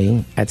reach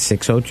me at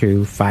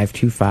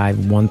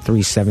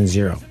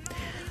 602-525-1370.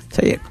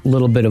 Tell you a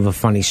little bit of a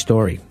funny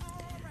story.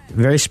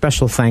 Very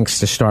special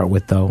thanks to start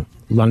with, though,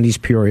 Lundy's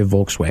Peoria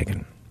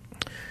Volkswagen.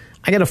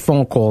 I got a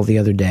phone call the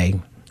other day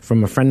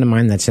from a friend of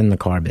mine that's in the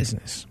car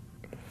business.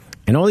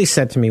 And all he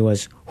said to me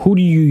was, who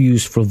do you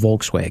use for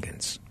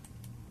Volkswagens?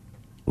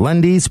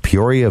 Lundy's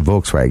Peoria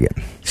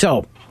Volkswagen.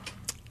 So,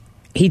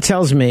 he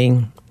tells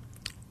me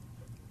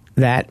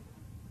that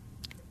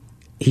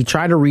he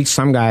tried to reach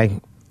some guy,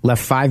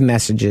 left 5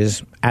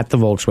 messages at the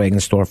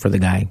Volkswagen store for the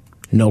guy,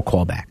 no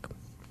callback.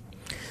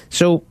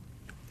 So,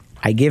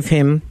 I give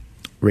him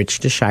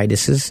Rich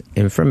DeShidis'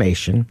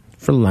 information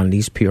for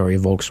Lundy's Peoria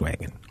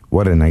Volkswagen.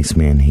 What a nice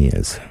man he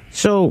is.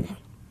 So,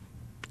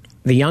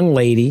 the young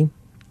lady,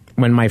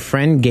 when my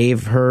friend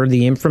gave her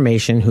the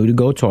information who to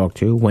go talk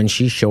to, when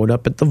she showed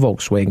up at the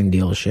Volkswagen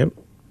dealership,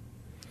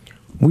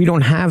 we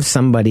don't have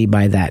somebody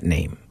by that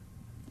name.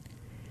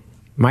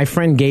 My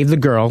friend gave the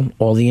girl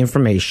all the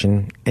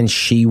information, and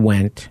she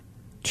went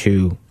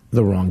to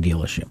the wrong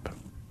dealership.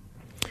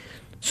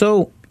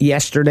 So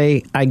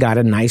yesterday, I got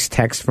a nice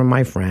text from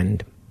my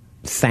friend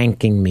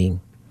thanking me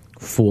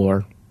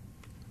for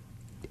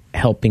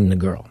helping the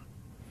girl.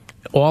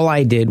 All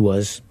I did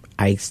was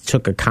I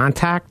took a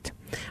contact,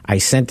 I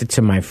sent it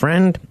to my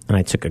friend, and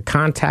I took a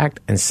contact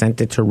and sent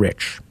it to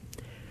Rich.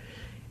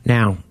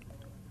 Now,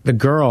 the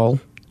girl,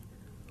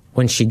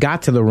 when she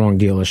got to the wrong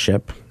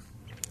dealership,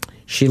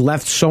 she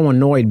left so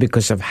annoyed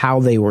because of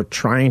how they were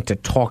trying to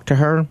talk to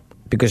her,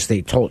 because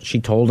she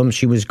told them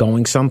she was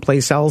going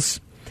someplace else.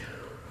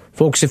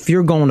 Folks, if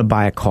you're going to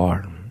buy a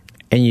car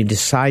and you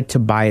decide to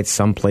buy it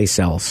someplace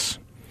else,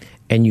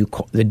 and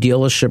the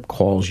dealership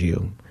calls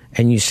you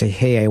and you say,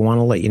 hey, I want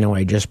to let you know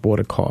I just bought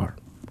a car.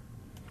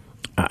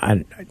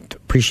 I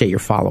appreciate your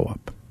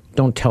follow-up.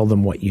 Don't tell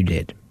them what you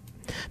did,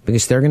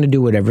 because they're going to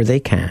do whatever they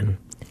can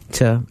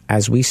to,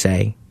 as we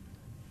say,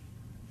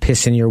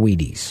 piss in your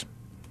Wheaties.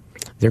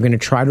 They're going to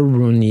try to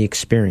ruin the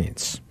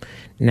experience.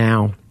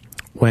 Now,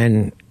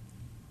 when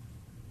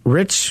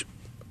Rich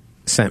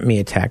sent me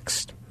a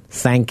text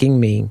thanking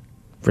me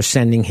for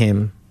sending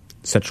him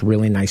such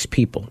really nice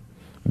people,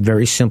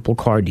 very simple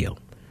car deal.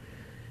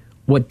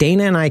 What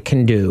Dana and I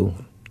can do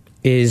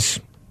is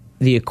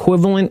the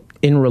equivalent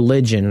in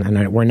religion,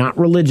 and we're not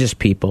religious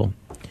people,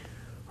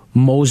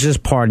 Moses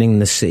parting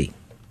the sea.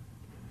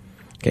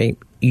 Okay,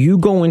 you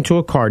go into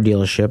a car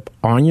dealership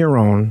on your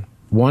own,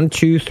 1,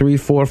 2, 3,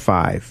 4,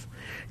 5.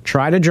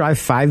 Try to drive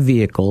 5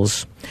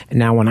 vehicles.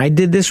 Now, when I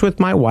did this with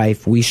my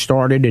wife, we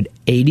started at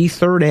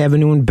 83rd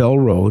Avenue and Bell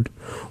Road.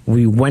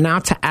 We went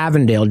out to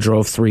Avondale,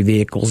 drove 3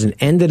 vehicles, and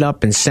ended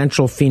up in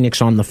Central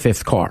Phoenix on the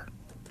 5th car.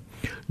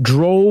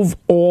 Drove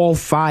all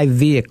 5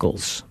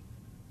 vehicles.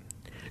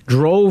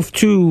 Drove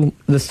to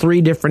the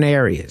 3 different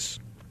areas.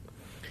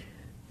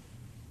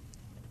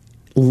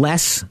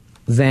 Less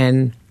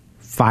than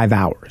 5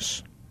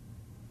 hours.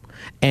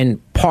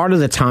 And part of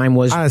the time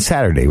was... on a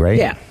Saturday, right?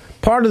 Yeah.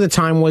 Part of the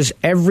time was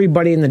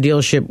everybody in the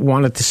dealership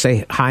wanted to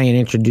say hi and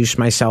introduce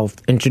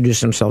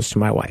themselves to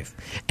my wife,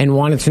 and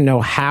wanted to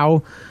know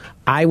how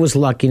I was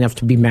lucky enough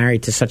to be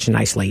married to such a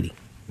nice lady.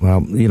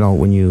 Well,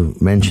 when you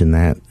mentioned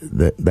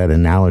that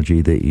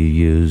analogy that you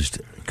used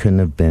couldn't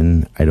have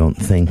been, I don't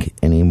think,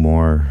 any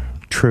more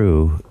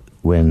true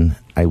when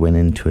I went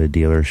into a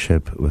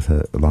dealership with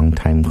a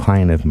longtime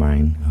client of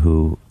mine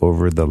who,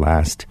 over the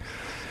last,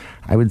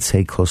 I would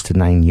say, close to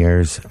 9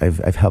 years,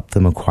 I've helped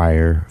them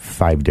acquire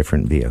 5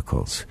 different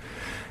vehicles.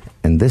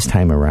 And this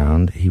time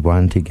around, he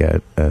wanted to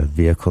get a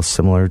vehicle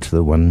similar to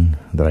the one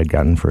that I'd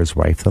gotten for his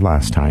wife the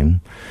last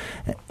time.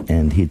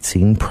 And he'd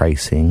seen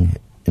pricing,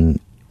 and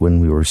when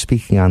we were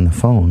speaking on the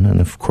phone, and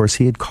of course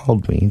he had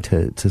called me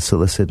to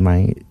solicit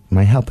my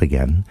help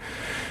again.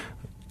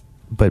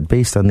 But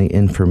based on the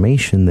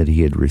information that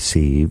he had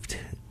received,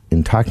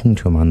 in talking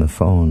to him on the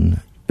phone,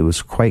 it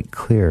was quite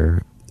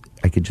clear,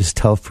 I could just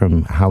tell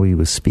from how he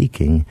was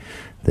speaking,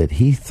 that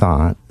he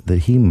thought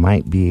that he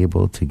might be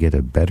able to get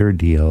a better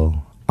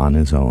deal on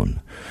his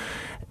own.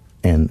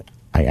 And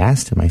I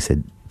asked him, I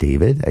said,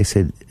 David, I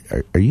said,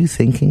 are you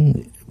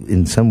thinking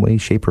in some way,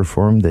 shape, or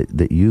form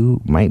that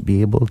you might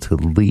be able to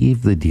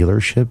leave the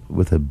dealership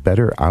with a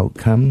better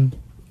outcome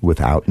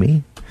without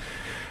me?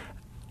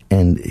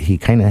 And he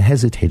kind of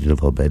hesitated a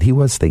little bit. He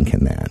was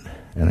thinking that.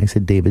 And I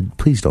said, David,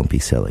 please don't be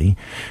silly.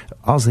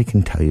 All I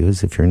can tell you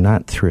is if you're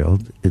not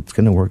thrilled, it's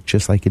going to work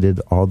just like it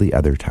did all the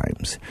other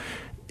times.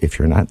 If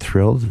you're not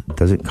thrilled, it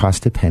doesn't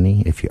cost a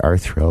penny. If you are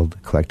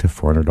thrilled, collect a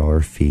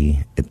 $400 fee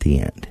at the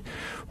end.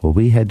 Well,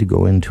 we had to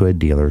go into a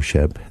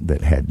dealership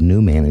that had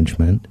new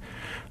management.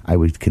 I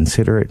would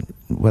consider it,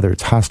 whether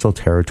it's hostile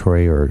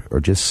territory or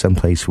just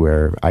someplace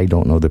where I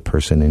don't know the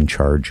person in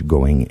charge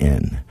going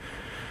in.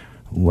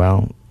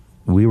 Well,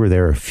 we were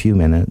there a few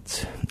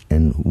minutes,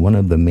 and one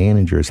of the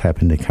managers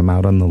happened to come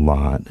out on the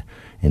lot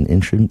and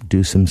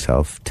introduce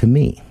himself to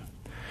me.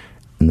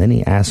 And then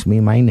he asked me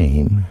my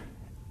name,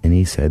 and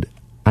he said,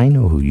 I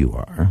know who you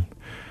are.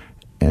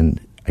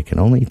 And I can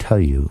only tell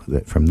you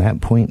that from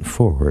that point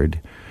forward,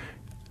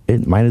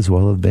 it might as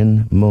well have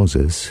been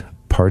Moses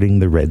parting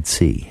the Red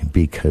Sea,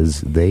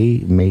 because they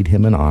made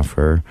him an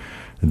offer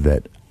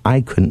that I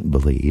couldn't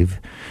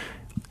believe.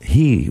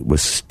 He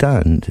was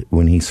stunned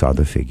when he saw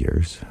the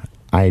figures.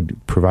 I'd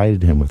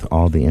provided him with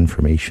all the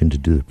information to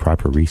do the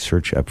proper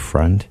research up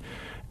front,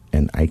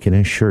 and I can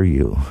assure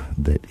you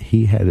that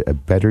he had a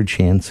better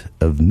chance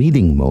of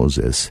meeting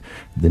Moses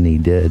than he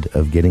did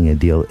of getting a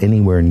deal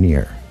anywhere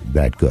near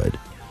that good.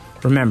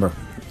 Remember,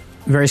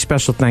 very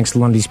special thanks to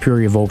Lundy's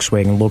Peoria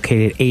Volkswagen,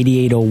 located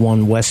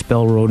 8801 West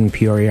Bell Road in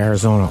Peoria,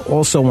 Arizona.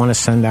 Also want to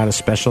send out a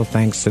special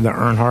thanks to the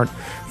Earnhardt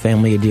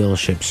family of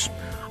dealerships.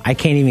 I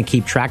can't even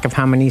keep track of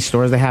how many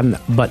stores they have,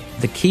 but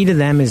the key to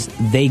them is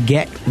they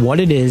get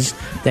what it is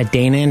that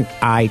Dana and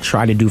I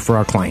try to do for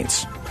our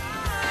clients.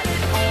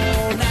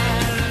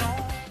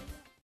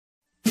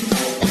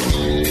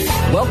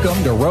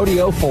 Welcome to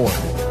Rodeo Ford,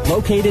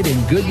 located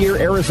in Goodyear,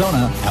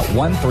 Arizona at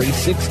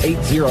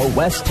 13680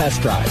 West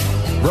Test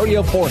Drive.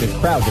 Rodeo Ford is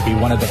proud to be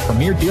one of the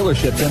premier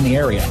dealerships in the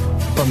area.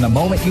 From the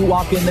moment you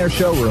walk in their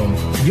showroom,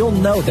 you'll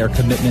know their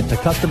commitment to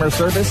customer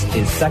service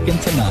is second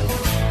to none.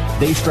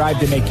 They strive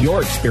to make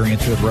your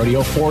experience with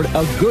Rodeo Ford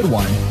a good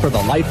one for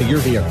the life of your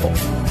vehicle.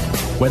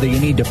 Whether you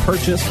need to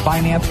purchase,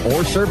 finance,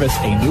 or service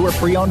a new or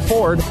pre-owned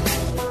Ford,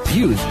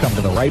 you've come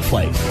to the right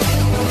place.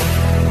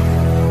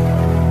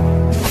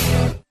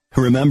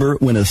 Remember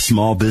when a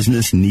small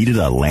business needed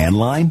a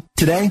landline?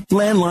 Today,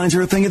 landlines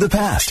are a thing of the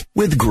past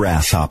with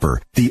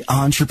Grasshopper, the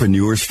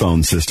entrepreneur's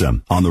phone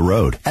system. On the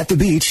road, at the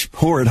beach,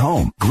 or at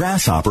home,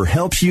 Grasshopper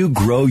helps you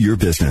grow your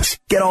business.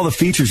 Get all the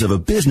features of a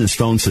business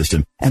phone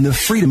system and the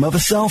freedom of a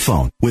cell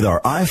phone with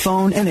our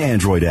iPhone and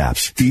Android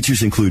apps.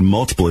 Features include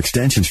multiple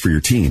extensions for your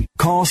team,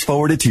 calls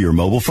forwarded to your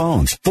mobile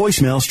phones,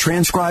 voicemails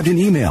transcribed and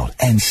emailed,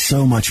 and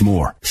so much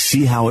more.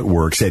 See how it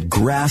works at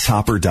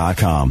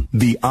grasshopper.com,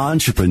 the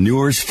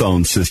entrepreneur's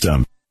phone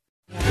system.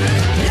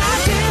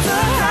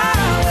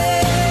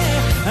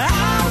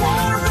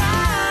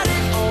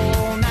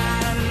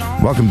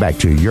 Welcome back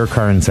to Your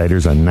Car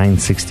Insiders on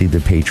 960 The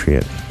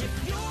Patriot.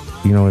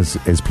 You know,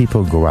 as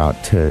people go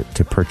out to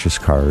purchase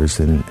cars,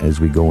 and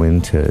as we go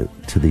into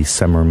these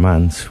summer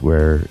months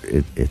where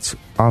it's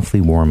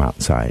awfully warm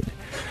outside,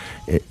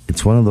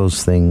 it's one of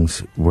those things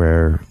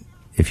where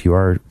if you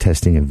are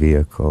testing a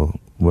vehicle,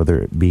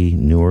 whether it be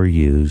new or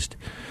used,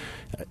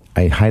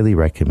 I highly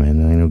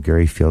recommend, and I know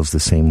Gary feels the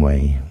same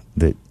way,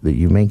 that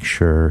you make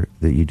sure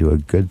that you do a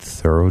good,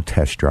 thorough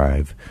test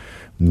drive.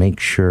 Make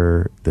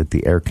sure that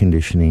the air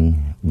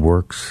conditioning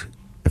works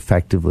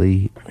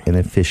effectively and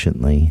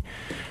efficiently.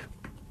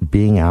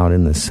 Being out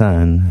in the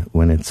sun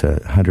when it's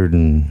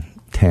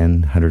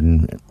 110,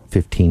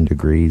 115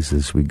 degrees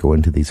as we go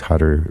into these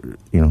hotter,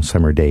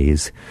 summer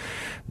days,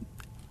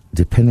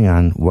 depending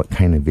on what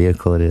kind of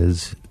vehicle it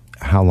is,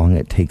 how long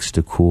it takes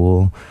to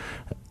cool,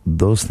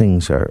 those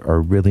things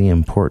are really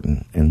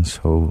important. And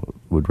so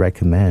would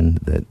recommend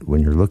that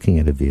when you're looking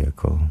at a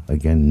vehicle,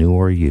 again, new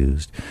or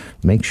used,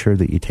 make sure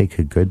that you take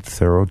a good,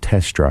 thorough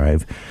test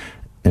drive.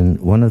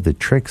 And one of the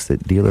tricks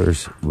that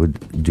dealers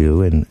would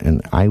do,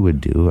 and I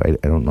would do, I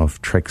don't know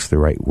if trick's the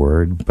right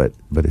word, but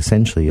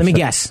essentially... Let me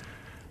guess.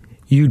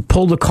 You'd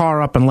pull the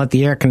car up and let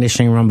the air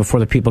conditioning run before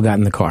the people got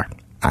in the car.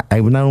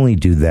 I would not only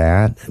do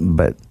that,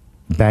 but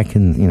back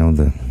in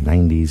the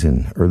 90s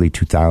and early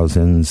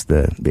 2000s,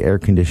 the air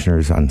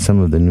conditioners on some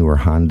of the newer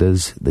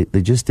Hondas,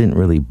 they just didn't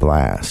really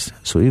blast.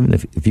 So even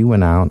if you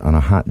went out on a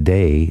hot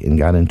day and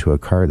got into a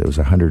car that was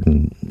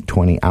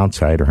 120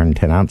 outside or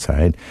 110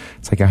 outside,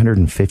 it's like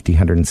 150,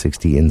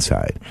 160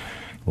 inside.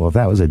 Well, if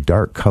that was a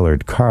dark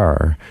colored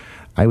car,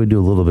 I would do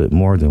a little bit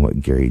more than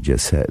what Gary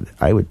just said.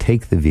 I would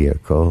take the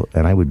vehicle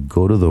and I would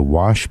go to the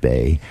wash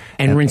bay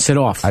and rinse it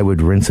off. I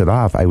would rinse it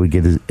off. I would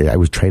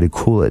try to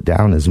cool it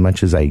down as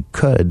much as I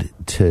could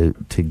to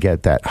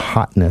get that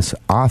hotness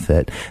off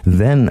it.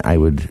 Then I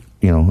would,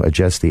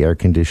 adjust the air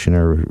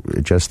conditioner,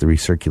 adjust the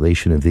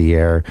recirculation of the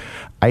air.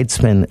 I'd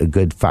spend a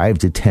good 5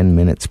 to 10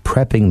 minutes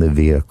prepping the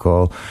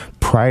vehicle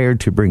prior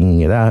to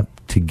bringing it up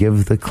to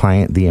give the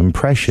client the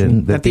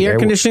impression that the air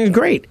conditioning is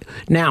great.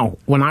 Now,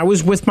 when I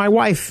was with my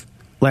wife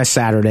last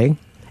Saturday,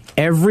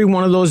 every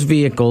one of those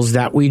vehicles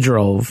that we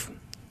drove,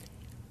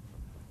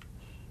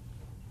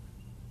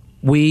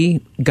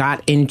 we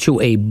got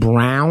into a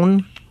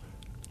brown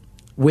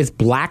with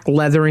black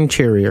leather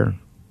interior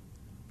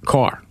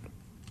car.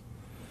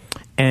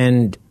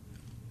 And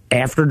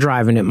after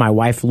driving it, my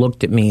wife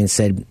looked at me and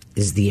said,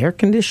 "Is the air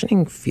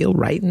conditioning feel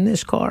right in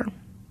this car?"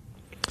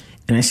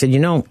 And I said,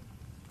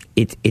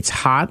 it's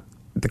hot.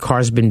 The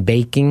car's been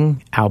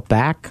baking out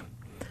back.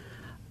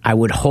 I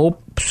would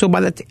hope so.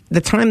 By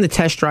the time the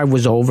test drive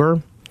was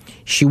over,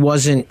 she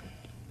wasn't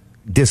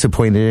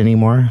disappointed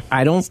anymore.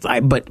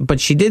 But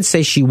she did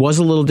say she was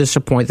a little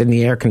disappointed in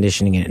the air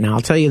conditioning in it. Now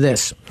I'll tell you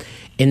this: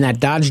 in that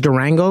Dodge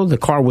Durango, the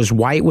car was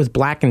white with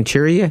black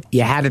interior.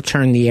 You had to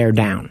turn the air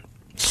down.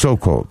 So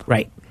cold.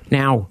 Right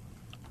now,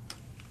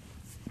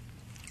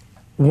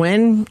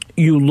 when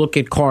you look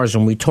at cars,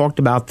 and we talked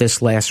about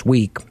this last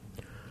week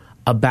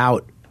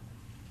about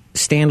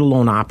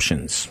standalone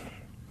options.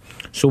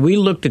 So we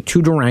looked at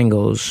two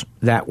Durangos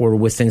that were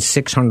within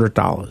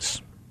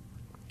 $600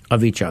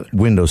 of each other.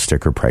 Window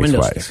sticker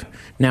price-wise.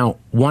 Now,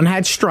 one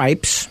had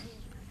stripes.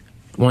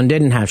 One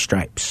didn't have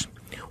stripes.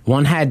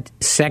 One had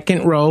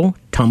second row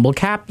tumble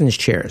captain's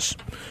chairs.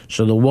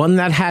 So the one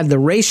that had the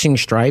racing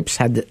stripes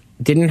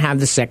didn't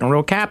have the second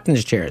row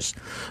captain's chairs.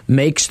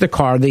 Makes the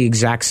car the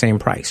exact same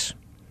price.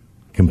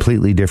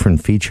 Completely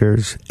different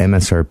features.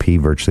 MSRP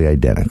virtually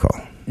identical.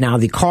 Now,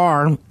 the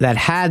car that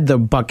had the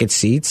bucket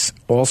seats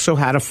also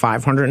had a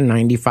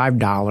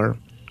 $595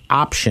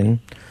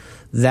 option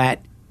that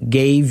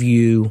gave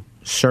you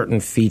certain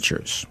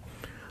features.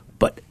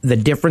 But the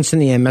difference in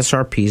the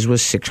MSRPs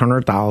was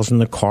 $600, and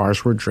the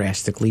cars were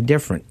drastically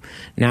different.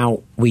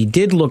 Now, we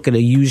did look at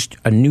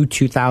a new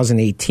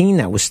 2018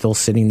 that was still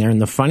sitting there,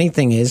 and the funny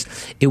thing is,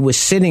 it was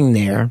sitting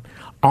there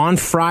on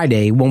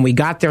Friday. When we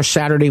got there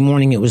Saturday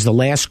morning, it was the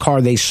last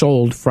car they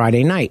sold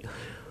Friday night.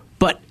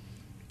 But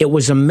it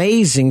was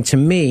amazing to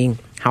me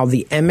how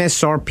the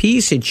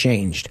MSRPs had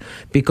changed,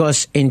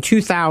 because in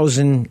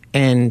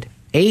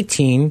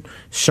 2018,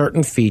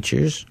 certain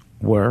features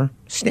were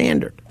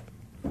standard.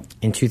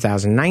 In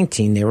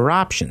 2019, they were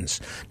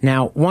options.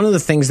 Now, one of the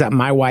things that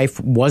my wife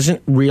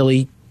wasn't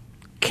really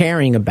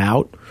caring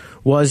about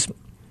was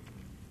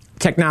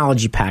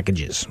technology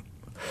packages.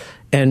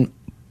 And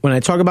when I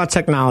talk about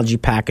technology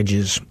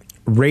packages,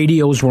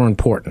 radios were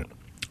important.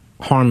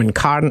 Harman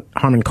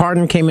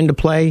Kardon came into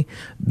play.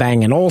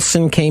 Bang &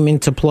 Olufsen came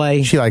into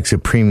play. She likes a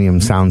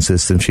premium sound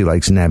system. She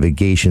likes a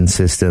navigation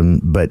system,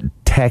 but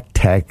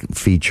tech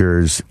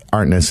features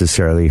aren't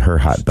necessarily her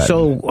hot button.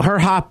 So her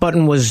hot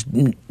button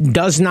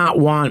does not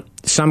want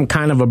some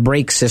kind of a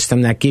brake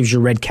system that gives you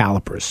red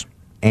calipers.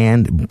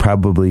 And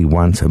probably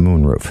wants a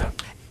moonroof.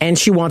 And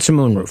she wants a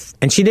moonroof.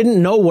 And she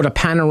didn't know what a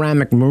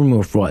panoramic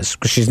moonroof was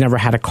because she's never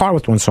had a car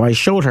with one, so I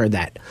showed her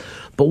that.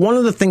 But one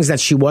of the things that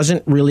she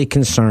wasn't really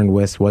concerned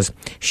with was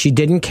she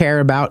didn't care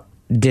about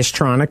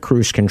Distronic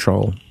cruise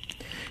control.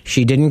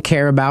 She didn't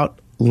care about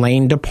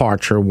lane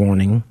departure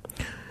warning,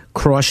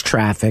 cross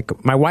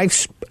traffic. My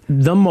wife's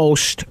the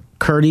most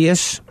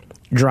courteous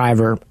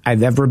driver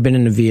I've ever been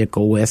in a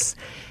vehicle with.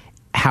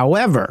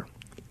 However,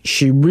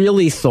 she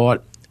really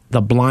thought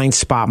the blind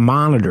spot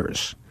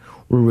monitors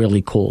were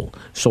really cool.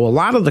 So a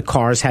lot of the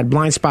cars had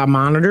blind spot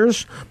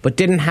monitors, but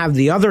didn't have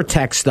the other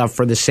tech stuff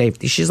for the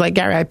safety. She's like,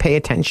 Gary, I pay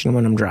attention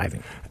when I'm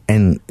driving.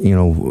 And,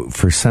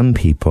 for some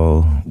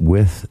people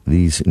with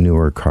these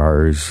newer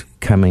cars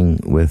coming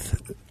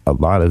with a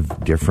lot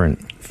of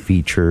different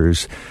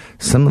features,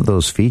 some of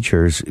those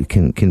features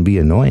can be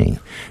annoying.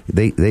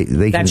 They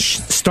can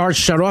start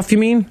shut off. You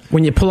mean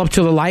when you pull up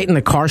to the light and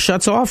the car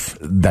shuts off?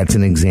 That's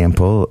an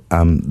example.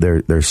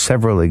 There's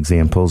several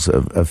examples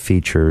of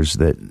features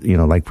that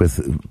like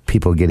with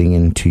people getting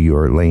into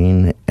your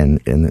lane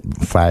and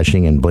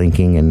flashing and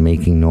blinking and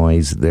making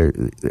noise. There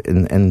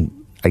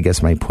and I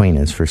guess my point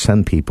is, for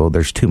some people,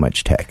 there's too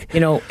much tech.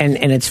 And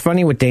it's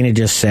funny what Dana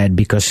just said,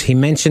 because he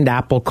mentioned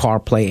Apple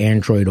CarPlay,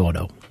 Android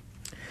Auto.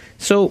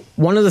 So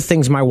one of the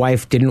things my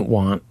wife didn't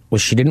want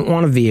was she didn't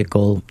want a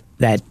vehicle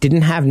that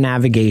didn't have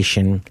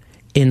navigation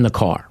in the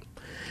car.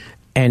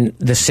 And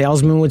the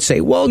salesman would say,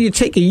 well, you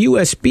take a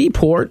USB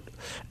port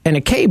and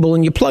a cable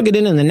and you plug it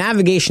in and the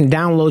navigation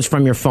downloads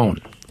from your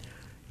phone.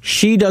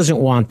 She doesn't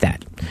want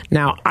that.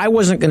 Now, I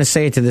wasn't going to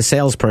say it to the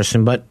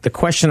salesperson, but the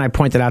question I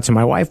pointed out to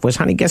my wife was,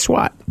 honey, guess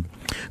what?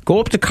 Go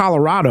up to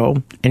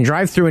Colorado and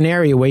drive through an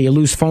area where you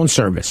lose phone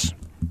service.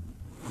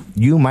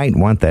 You might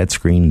want that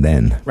screen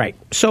then. Right.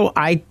 So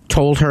I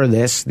told her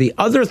this. The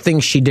other thing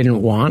she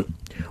didn't want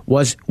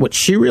was what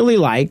she really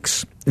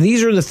likes.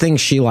 These are the things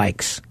she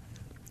likes: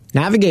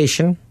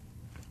 navigation,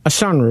 a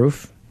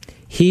sunroof,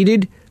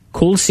 heated,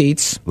 cool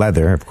seats.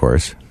 Leather, of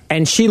course.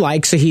 And she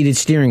likes a heated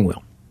steering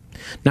wheel.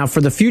 Now, for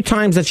the few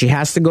times that she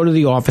has to go to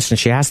the office and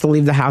she has to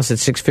leave the house at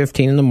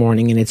 6:15 in the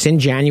morning, and it's in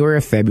January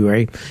or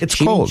February, it's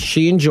cold.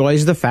 She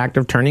enjoys the fact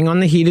of turning on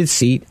the heated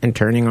seat and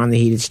turning on the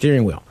heated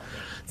steering wheel.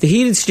 The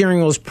heated steering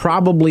wheel is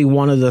probably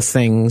one of the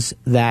things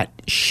that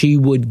she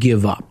would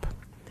give up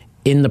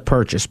in the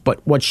purchase.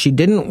 But what she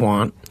didn't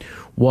want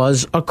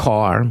was a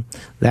car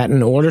that,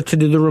 in order to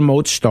do the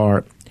remote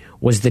start,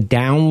 was the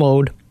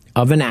download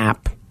of an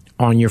app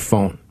on your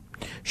phone.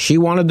 She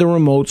wanted the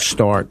remote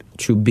start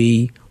to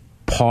be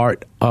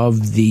part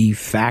of the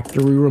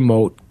factory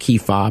remote key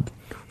fob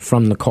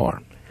from the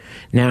car.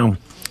 Now,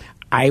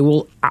 I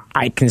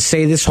can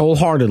say this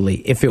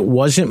wholeheartedly. If it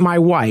wasn't my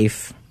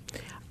wife,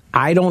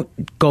 I don't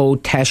go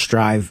test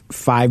drive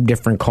 5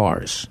 different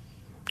cars,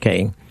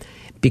 okay?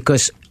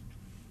 Because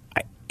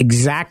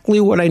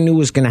exactly what I knew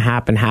was going to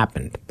happen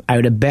happened. I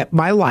would have bet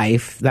my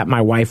life that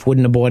my wife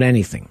wouldn't have bought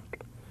anything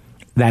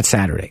that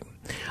Saturday.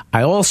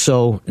 I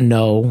also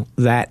know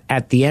that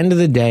at the end of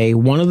the day,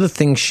 one of the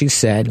things she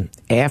said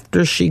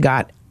after she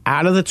got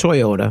out of the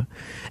Toyota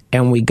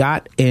and we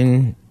got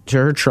into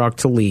her truck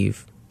to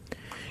leave,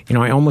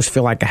 I almost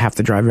feel like I have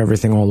to drive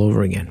everything all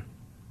over again.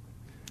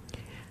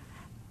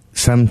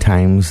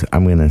 Sometimes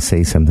I'm going to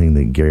say something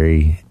that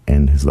Gary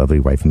and his lovely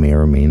wife may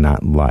or may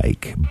not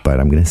like, but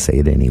I'm going to say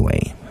it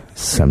anyway.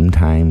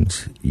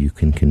 Sometimes you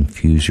can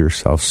confuse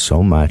yourself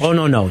so much. Oh,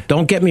 no.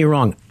 Don't get me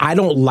wrong. I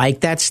don't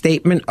like that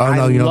statement. Oh,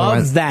 no, I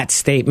love that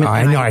statement.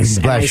 I know. I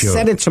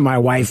said it to my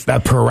wife. The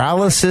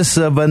paralysis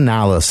of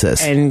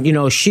analysis.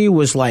 And, she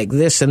was like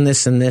this and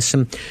this and this.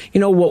 And,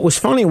 what was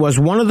funny was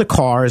one of the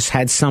cars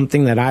had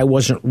something that I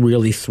wasn't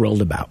really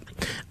thrilled about.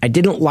 I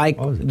didn't like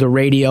the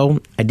radio.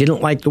 I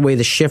didn't like the way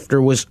the shifter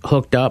was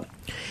hooked up.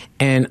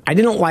 And I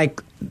didn't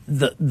like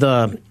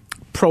the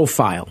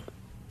profile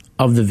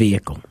of the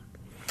vehicle.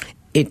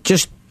 It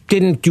just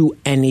didn't do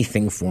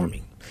anything for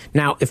me.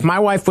 Now, if my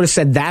wife would have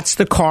said, that's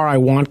the car I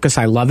want because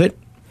I love it,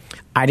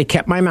 I'd have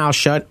kept my mouth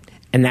shut,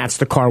 and that's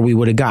the car we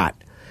would have got.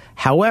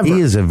 However, he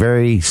is a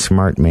very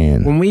smart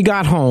man. When we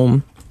got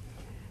home,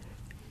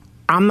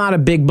 I'm not a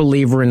big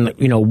believer in,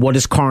 what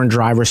does car and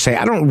driver say?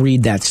 I don't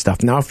read that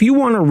stuff. Now, if you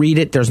want to read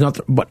it, there's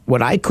nothing. But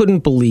what I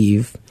couldn't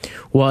believe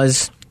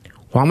was,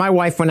 while my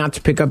wife went out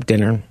to pick up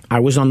dinner, I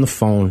was on the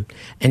phone,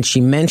 and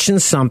she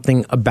mentioned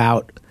something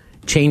about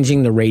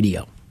changing the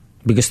radio,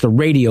 because the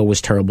radio was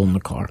terrible in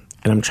the car.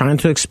 And I'm trying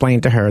to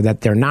explain to her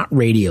that they're not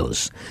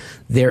radios.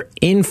 They're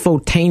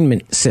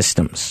infotainment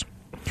systems.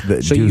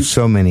 that do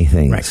so many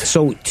things. Right.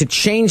 So to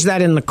change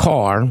that in the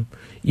car,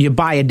 you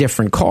buy a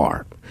different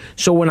car.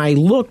 So when I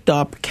looked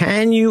up,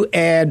 can you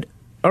add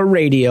a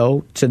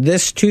radio to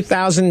this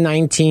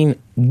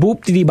 2019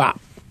 boop-diddy-bop?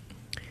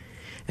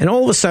 And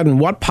all of a sudden,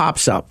 what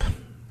pops up?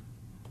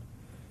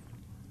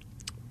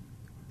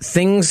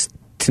 Things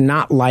to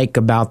not like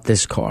about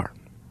this car.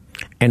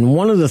 And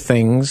one of the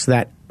things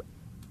that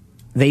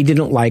they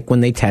didn't like when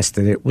they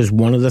tested it was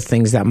one of the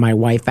things that my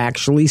wife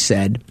actually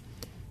said,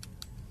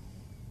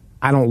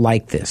 I don't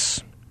like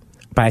this,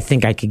 but I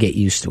think I could get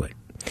used to it.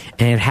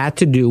 And it had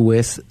to do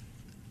with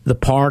the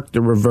park,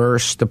 the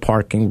reverse, the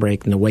parking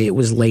brake, and the way it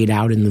was laid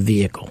out in the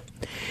vehicle.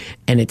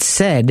 And it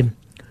said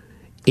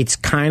it's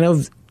kind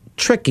of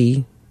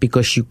tricky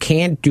because you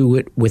can't do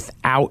it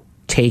without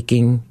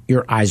taking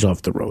your eyes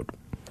off the road,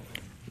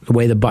 the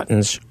way the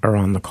buttons are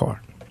on the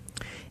car.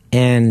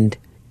 And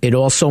it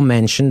also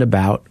mentioned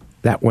about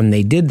that when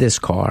they did this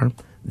car,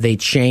 they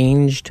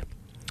changed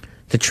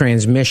the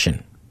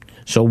transmission.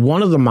 So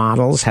one of the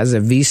models has a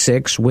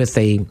V6 with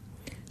a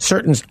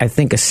certain, I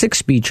think, a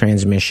 6-speed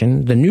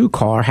transmission. The new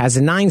car has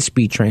a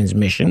 9-speed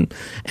transmission.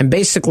 And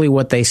basically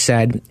what they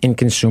said in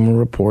Consumer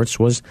Reports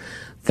was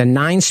the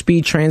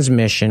 9-speed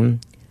transmission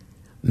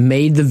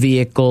made the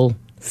vehicle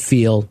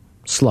feel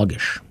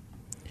sluggish.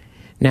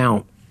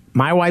 Now,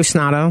 my wife's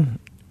not a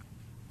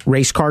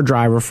race car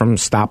driver from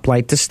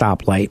stoplight to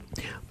stoplight,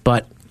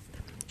 but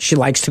she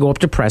likes to go up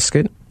to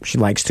Prescott. She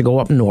likes to go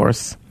up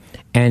north.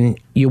 And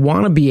you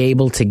want to be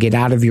able to get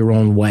out of your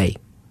own way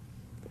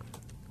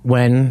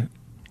when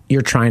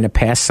you're trying to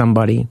pass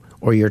somebody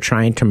or you're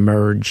trying to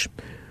merge.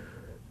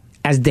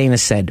 As Dana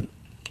said,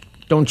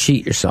 don't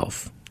cheat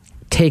yourself.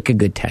 Take a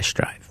good test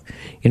drive.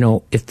 You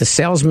know, if the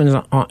salesman is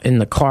in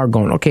the car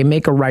going, okay,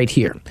 make a right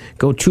here.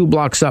 Go 2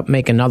 blocks up,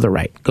 make another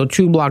right. Go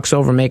 2 blocks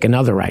over, make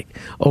another right.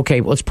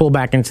 Okay, let's pull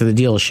back into the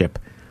dealership.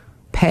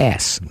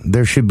 Pass.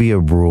 There should be a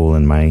rule,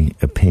 in my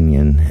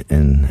opinion,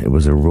 and it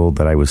was a rule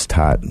that I was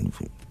taught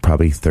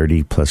probably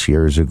 30 plus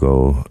years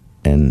ago.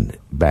 And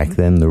back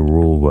then the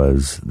rule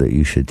was that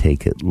you should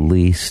take at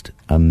least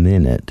a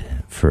minute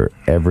for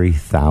every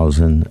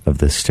 1,000 of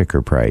the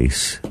sticker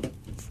price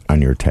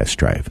on your test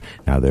drive.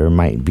 Now, there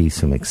might be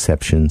some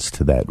exceptions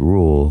to that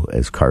rule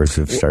as cars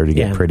have started to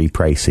get pretty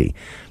pricey.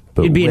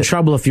 But you'd be in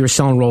trouble if you were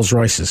selling Rolls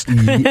Royces. Well,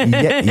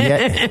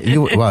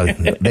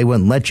 they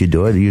wouldn't let you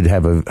do it. You'd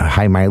have a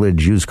high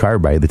mileage used car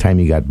by the time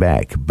you got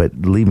back. But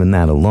leaving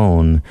that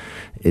alone,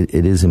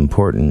 it is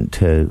important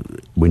to,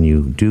 when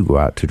you do go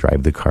out to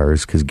drive the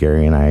cars, because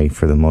Gary and I,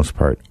 for the most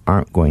part,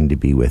 aren't going to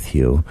be with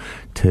you,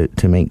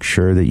 to make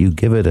sure that you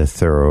give it a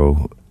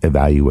thorough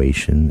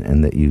evaluation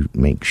and that you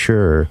make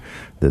sure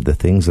that the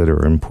things that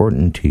are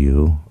important to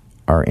you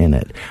are in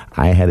it.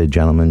 I had a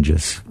gentleman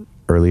just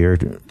earlier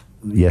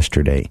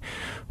yesterday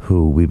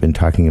who we've been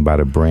talking about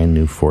a brand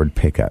new Ford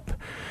pickup,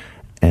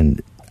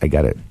 and I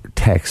got a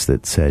text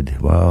that said,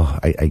 well,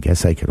 I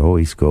guess I could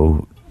always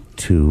go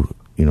to,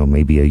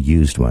 maybe a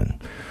used one.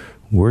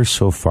 We're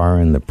so far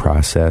in the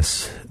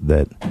process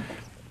that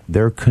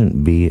there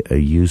couldn't be a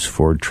used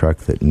Ford truck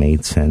that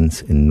made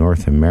sense in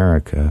North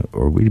America,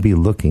 or we'd be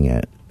looking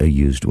at a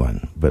used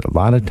one. But a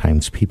lot of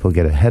times people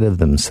get ahead of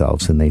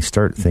themselves and they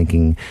start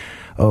thinking,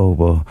 oh,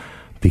 well,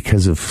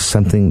 because of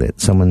something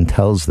that someone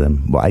tells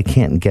them, well, I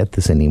can't get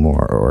this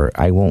anymore, or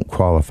I won't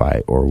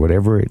qualify, or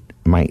whatever it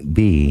might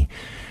be.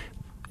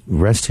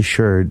 Rest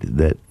assured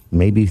that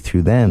maybe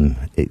through them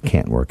it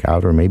can't work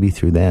out, or maybe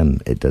through them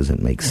it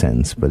doesn't make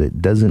sense, but it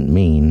doesn't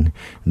mean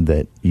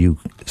that you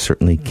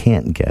certainly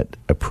can't get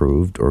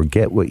approved or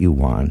get what you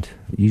want.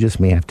 You just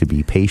may have to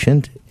be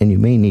patient, and you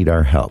may need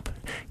our help.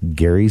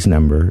 Gary's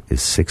number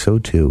is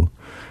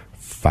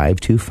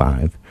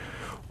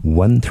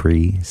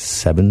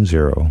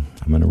 602-525-1370.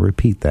 I'm going to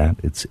repeat that.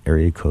 It's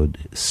area code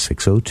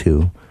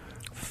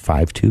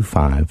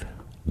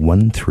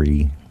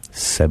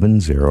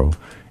 602-525-1370.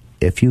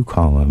 If you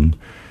call him,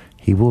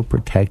 he will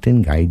protect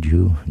and guide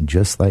you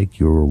just like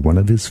you're one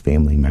of his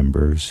family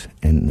members.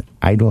 And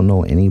I don't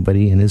know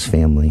anybody in his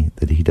family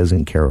that he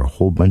doesn't care a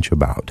whole bunch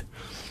about.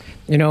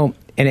 And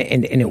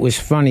it was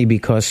funny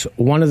because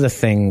one of the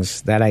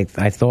things that I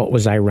thought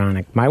was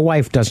ironic, my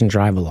wife doesn't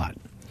drive a lot.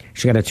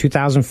 She got a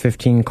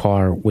 2015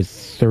 car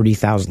with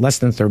less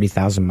than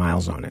 30,000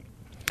 miles on it.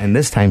 And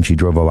this time she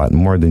drove a lot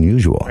more than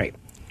usual. Right.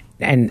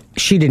 And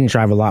she didn't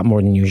drive a lot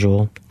more than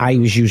usual. I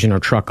was using her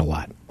truck a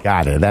lot.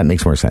 Got it. That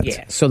makes more sense.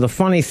 Yeah. So the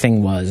funny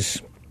thing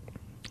was,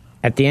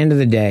 at the end of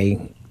the day,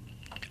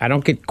 I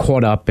don't get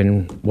caught up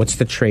in what's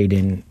the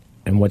trade-in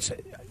and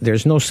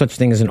there's no such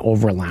thing as an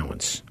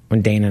over-allowance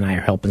when Dana and I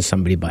are helping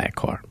somebody buy a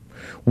car.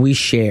 We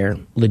share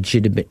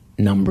legitimate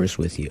numbers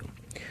with you.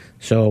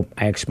 So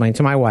I explained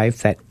to my wife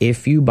that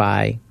if you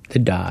buy the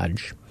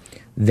Dodge,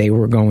 they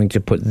were going to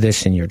put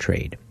this in your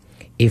trade.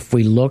 If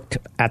we looked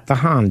at the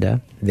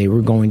Honda, they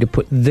were going to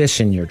put this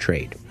in your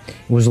trade.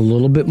 It was a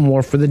little bit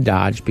more for the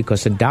Dodge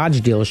because the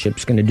Dodge dealership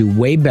is going to do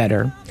way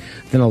better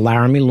than a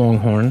Laramie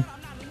Longhorn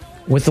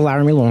with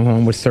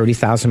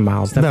 30,000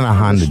 miles. Than a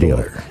Honda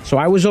dealer. So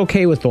I was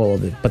okay with all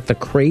of it. But the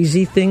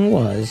crazy thing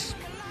was,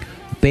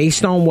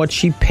 based on what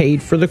she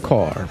paid for the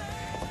car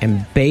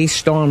and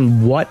based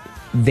on what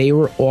they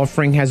were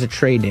offering as a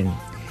trade-in,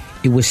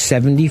 it was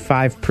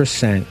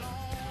 75%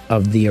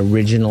 of the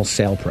original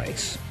sale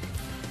price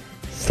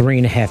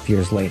 3.5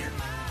 years later.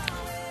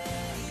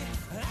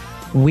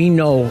 We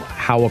know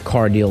how a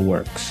car deal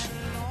works.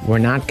 We're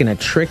not going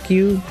to trick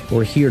you.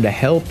 We're here to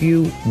help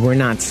you. We're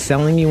not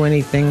selling you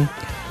anything.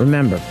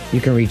 Remember,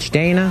 you can reach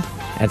Dana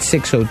at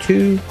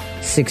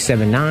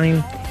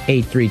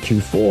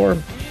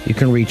 602-679-8324. You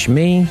can reach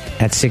me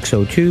at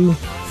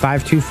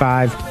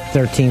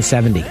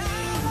 602-525-1370.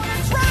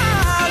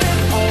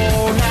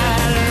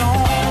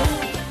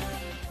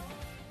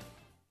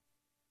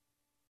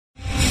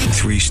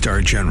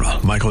 Three-star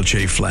General Michael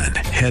J. Flynn,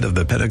 head of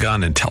the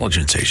Pentagon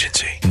Intelligence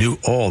Agency, knew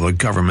all the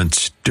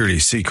government's dirty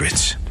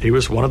secrets. He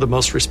was one of the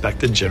most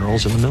respected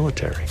generals in the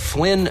military.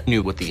 Flynn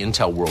knew what the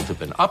intel world had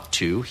been up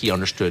to. He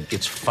understood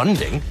its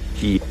funding.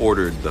 He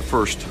ordered the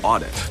first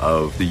audit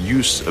of the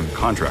use of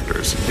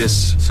contractors.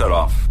 This set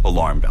off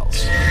alarm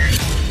bells.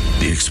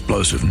 The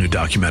explosive new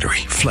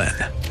documentary, Flynn,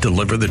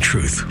 Deliver the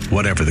Truth,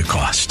 Whatever the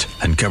Cost,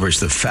 uncovers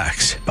the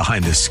facts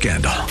behind this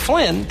scandal.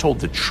 Flynn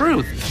told the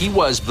truth. He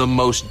was the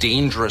most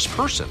dangerous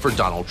person for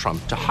Donald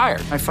Trump to hire.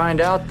 I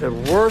find out the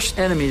worst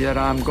enemy that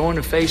I'm going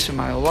to face in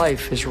my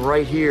life is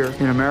right here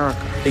in America.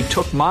 They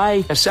took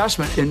my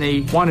assessment and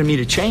they wanted me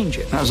to change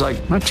it. And I was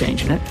like, I'm not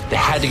changing it. They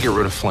had to get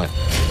rid of Flynn.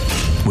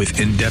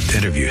 With in-depth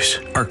interviews,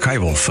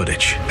 archival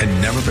footage,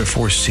 and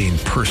never-before-seen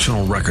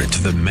personal records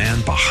of the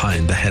man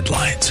behind the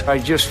headlines. I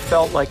just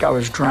felt like I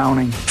was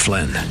drowning.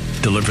 Flynn,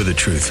 Deliver the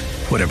Truth,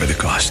 Whatever the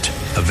Cost.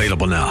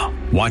 Available now.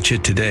 Watch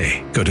it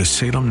today. Go to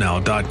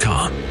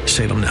salemnow.com.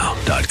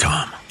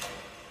 salemnow.com.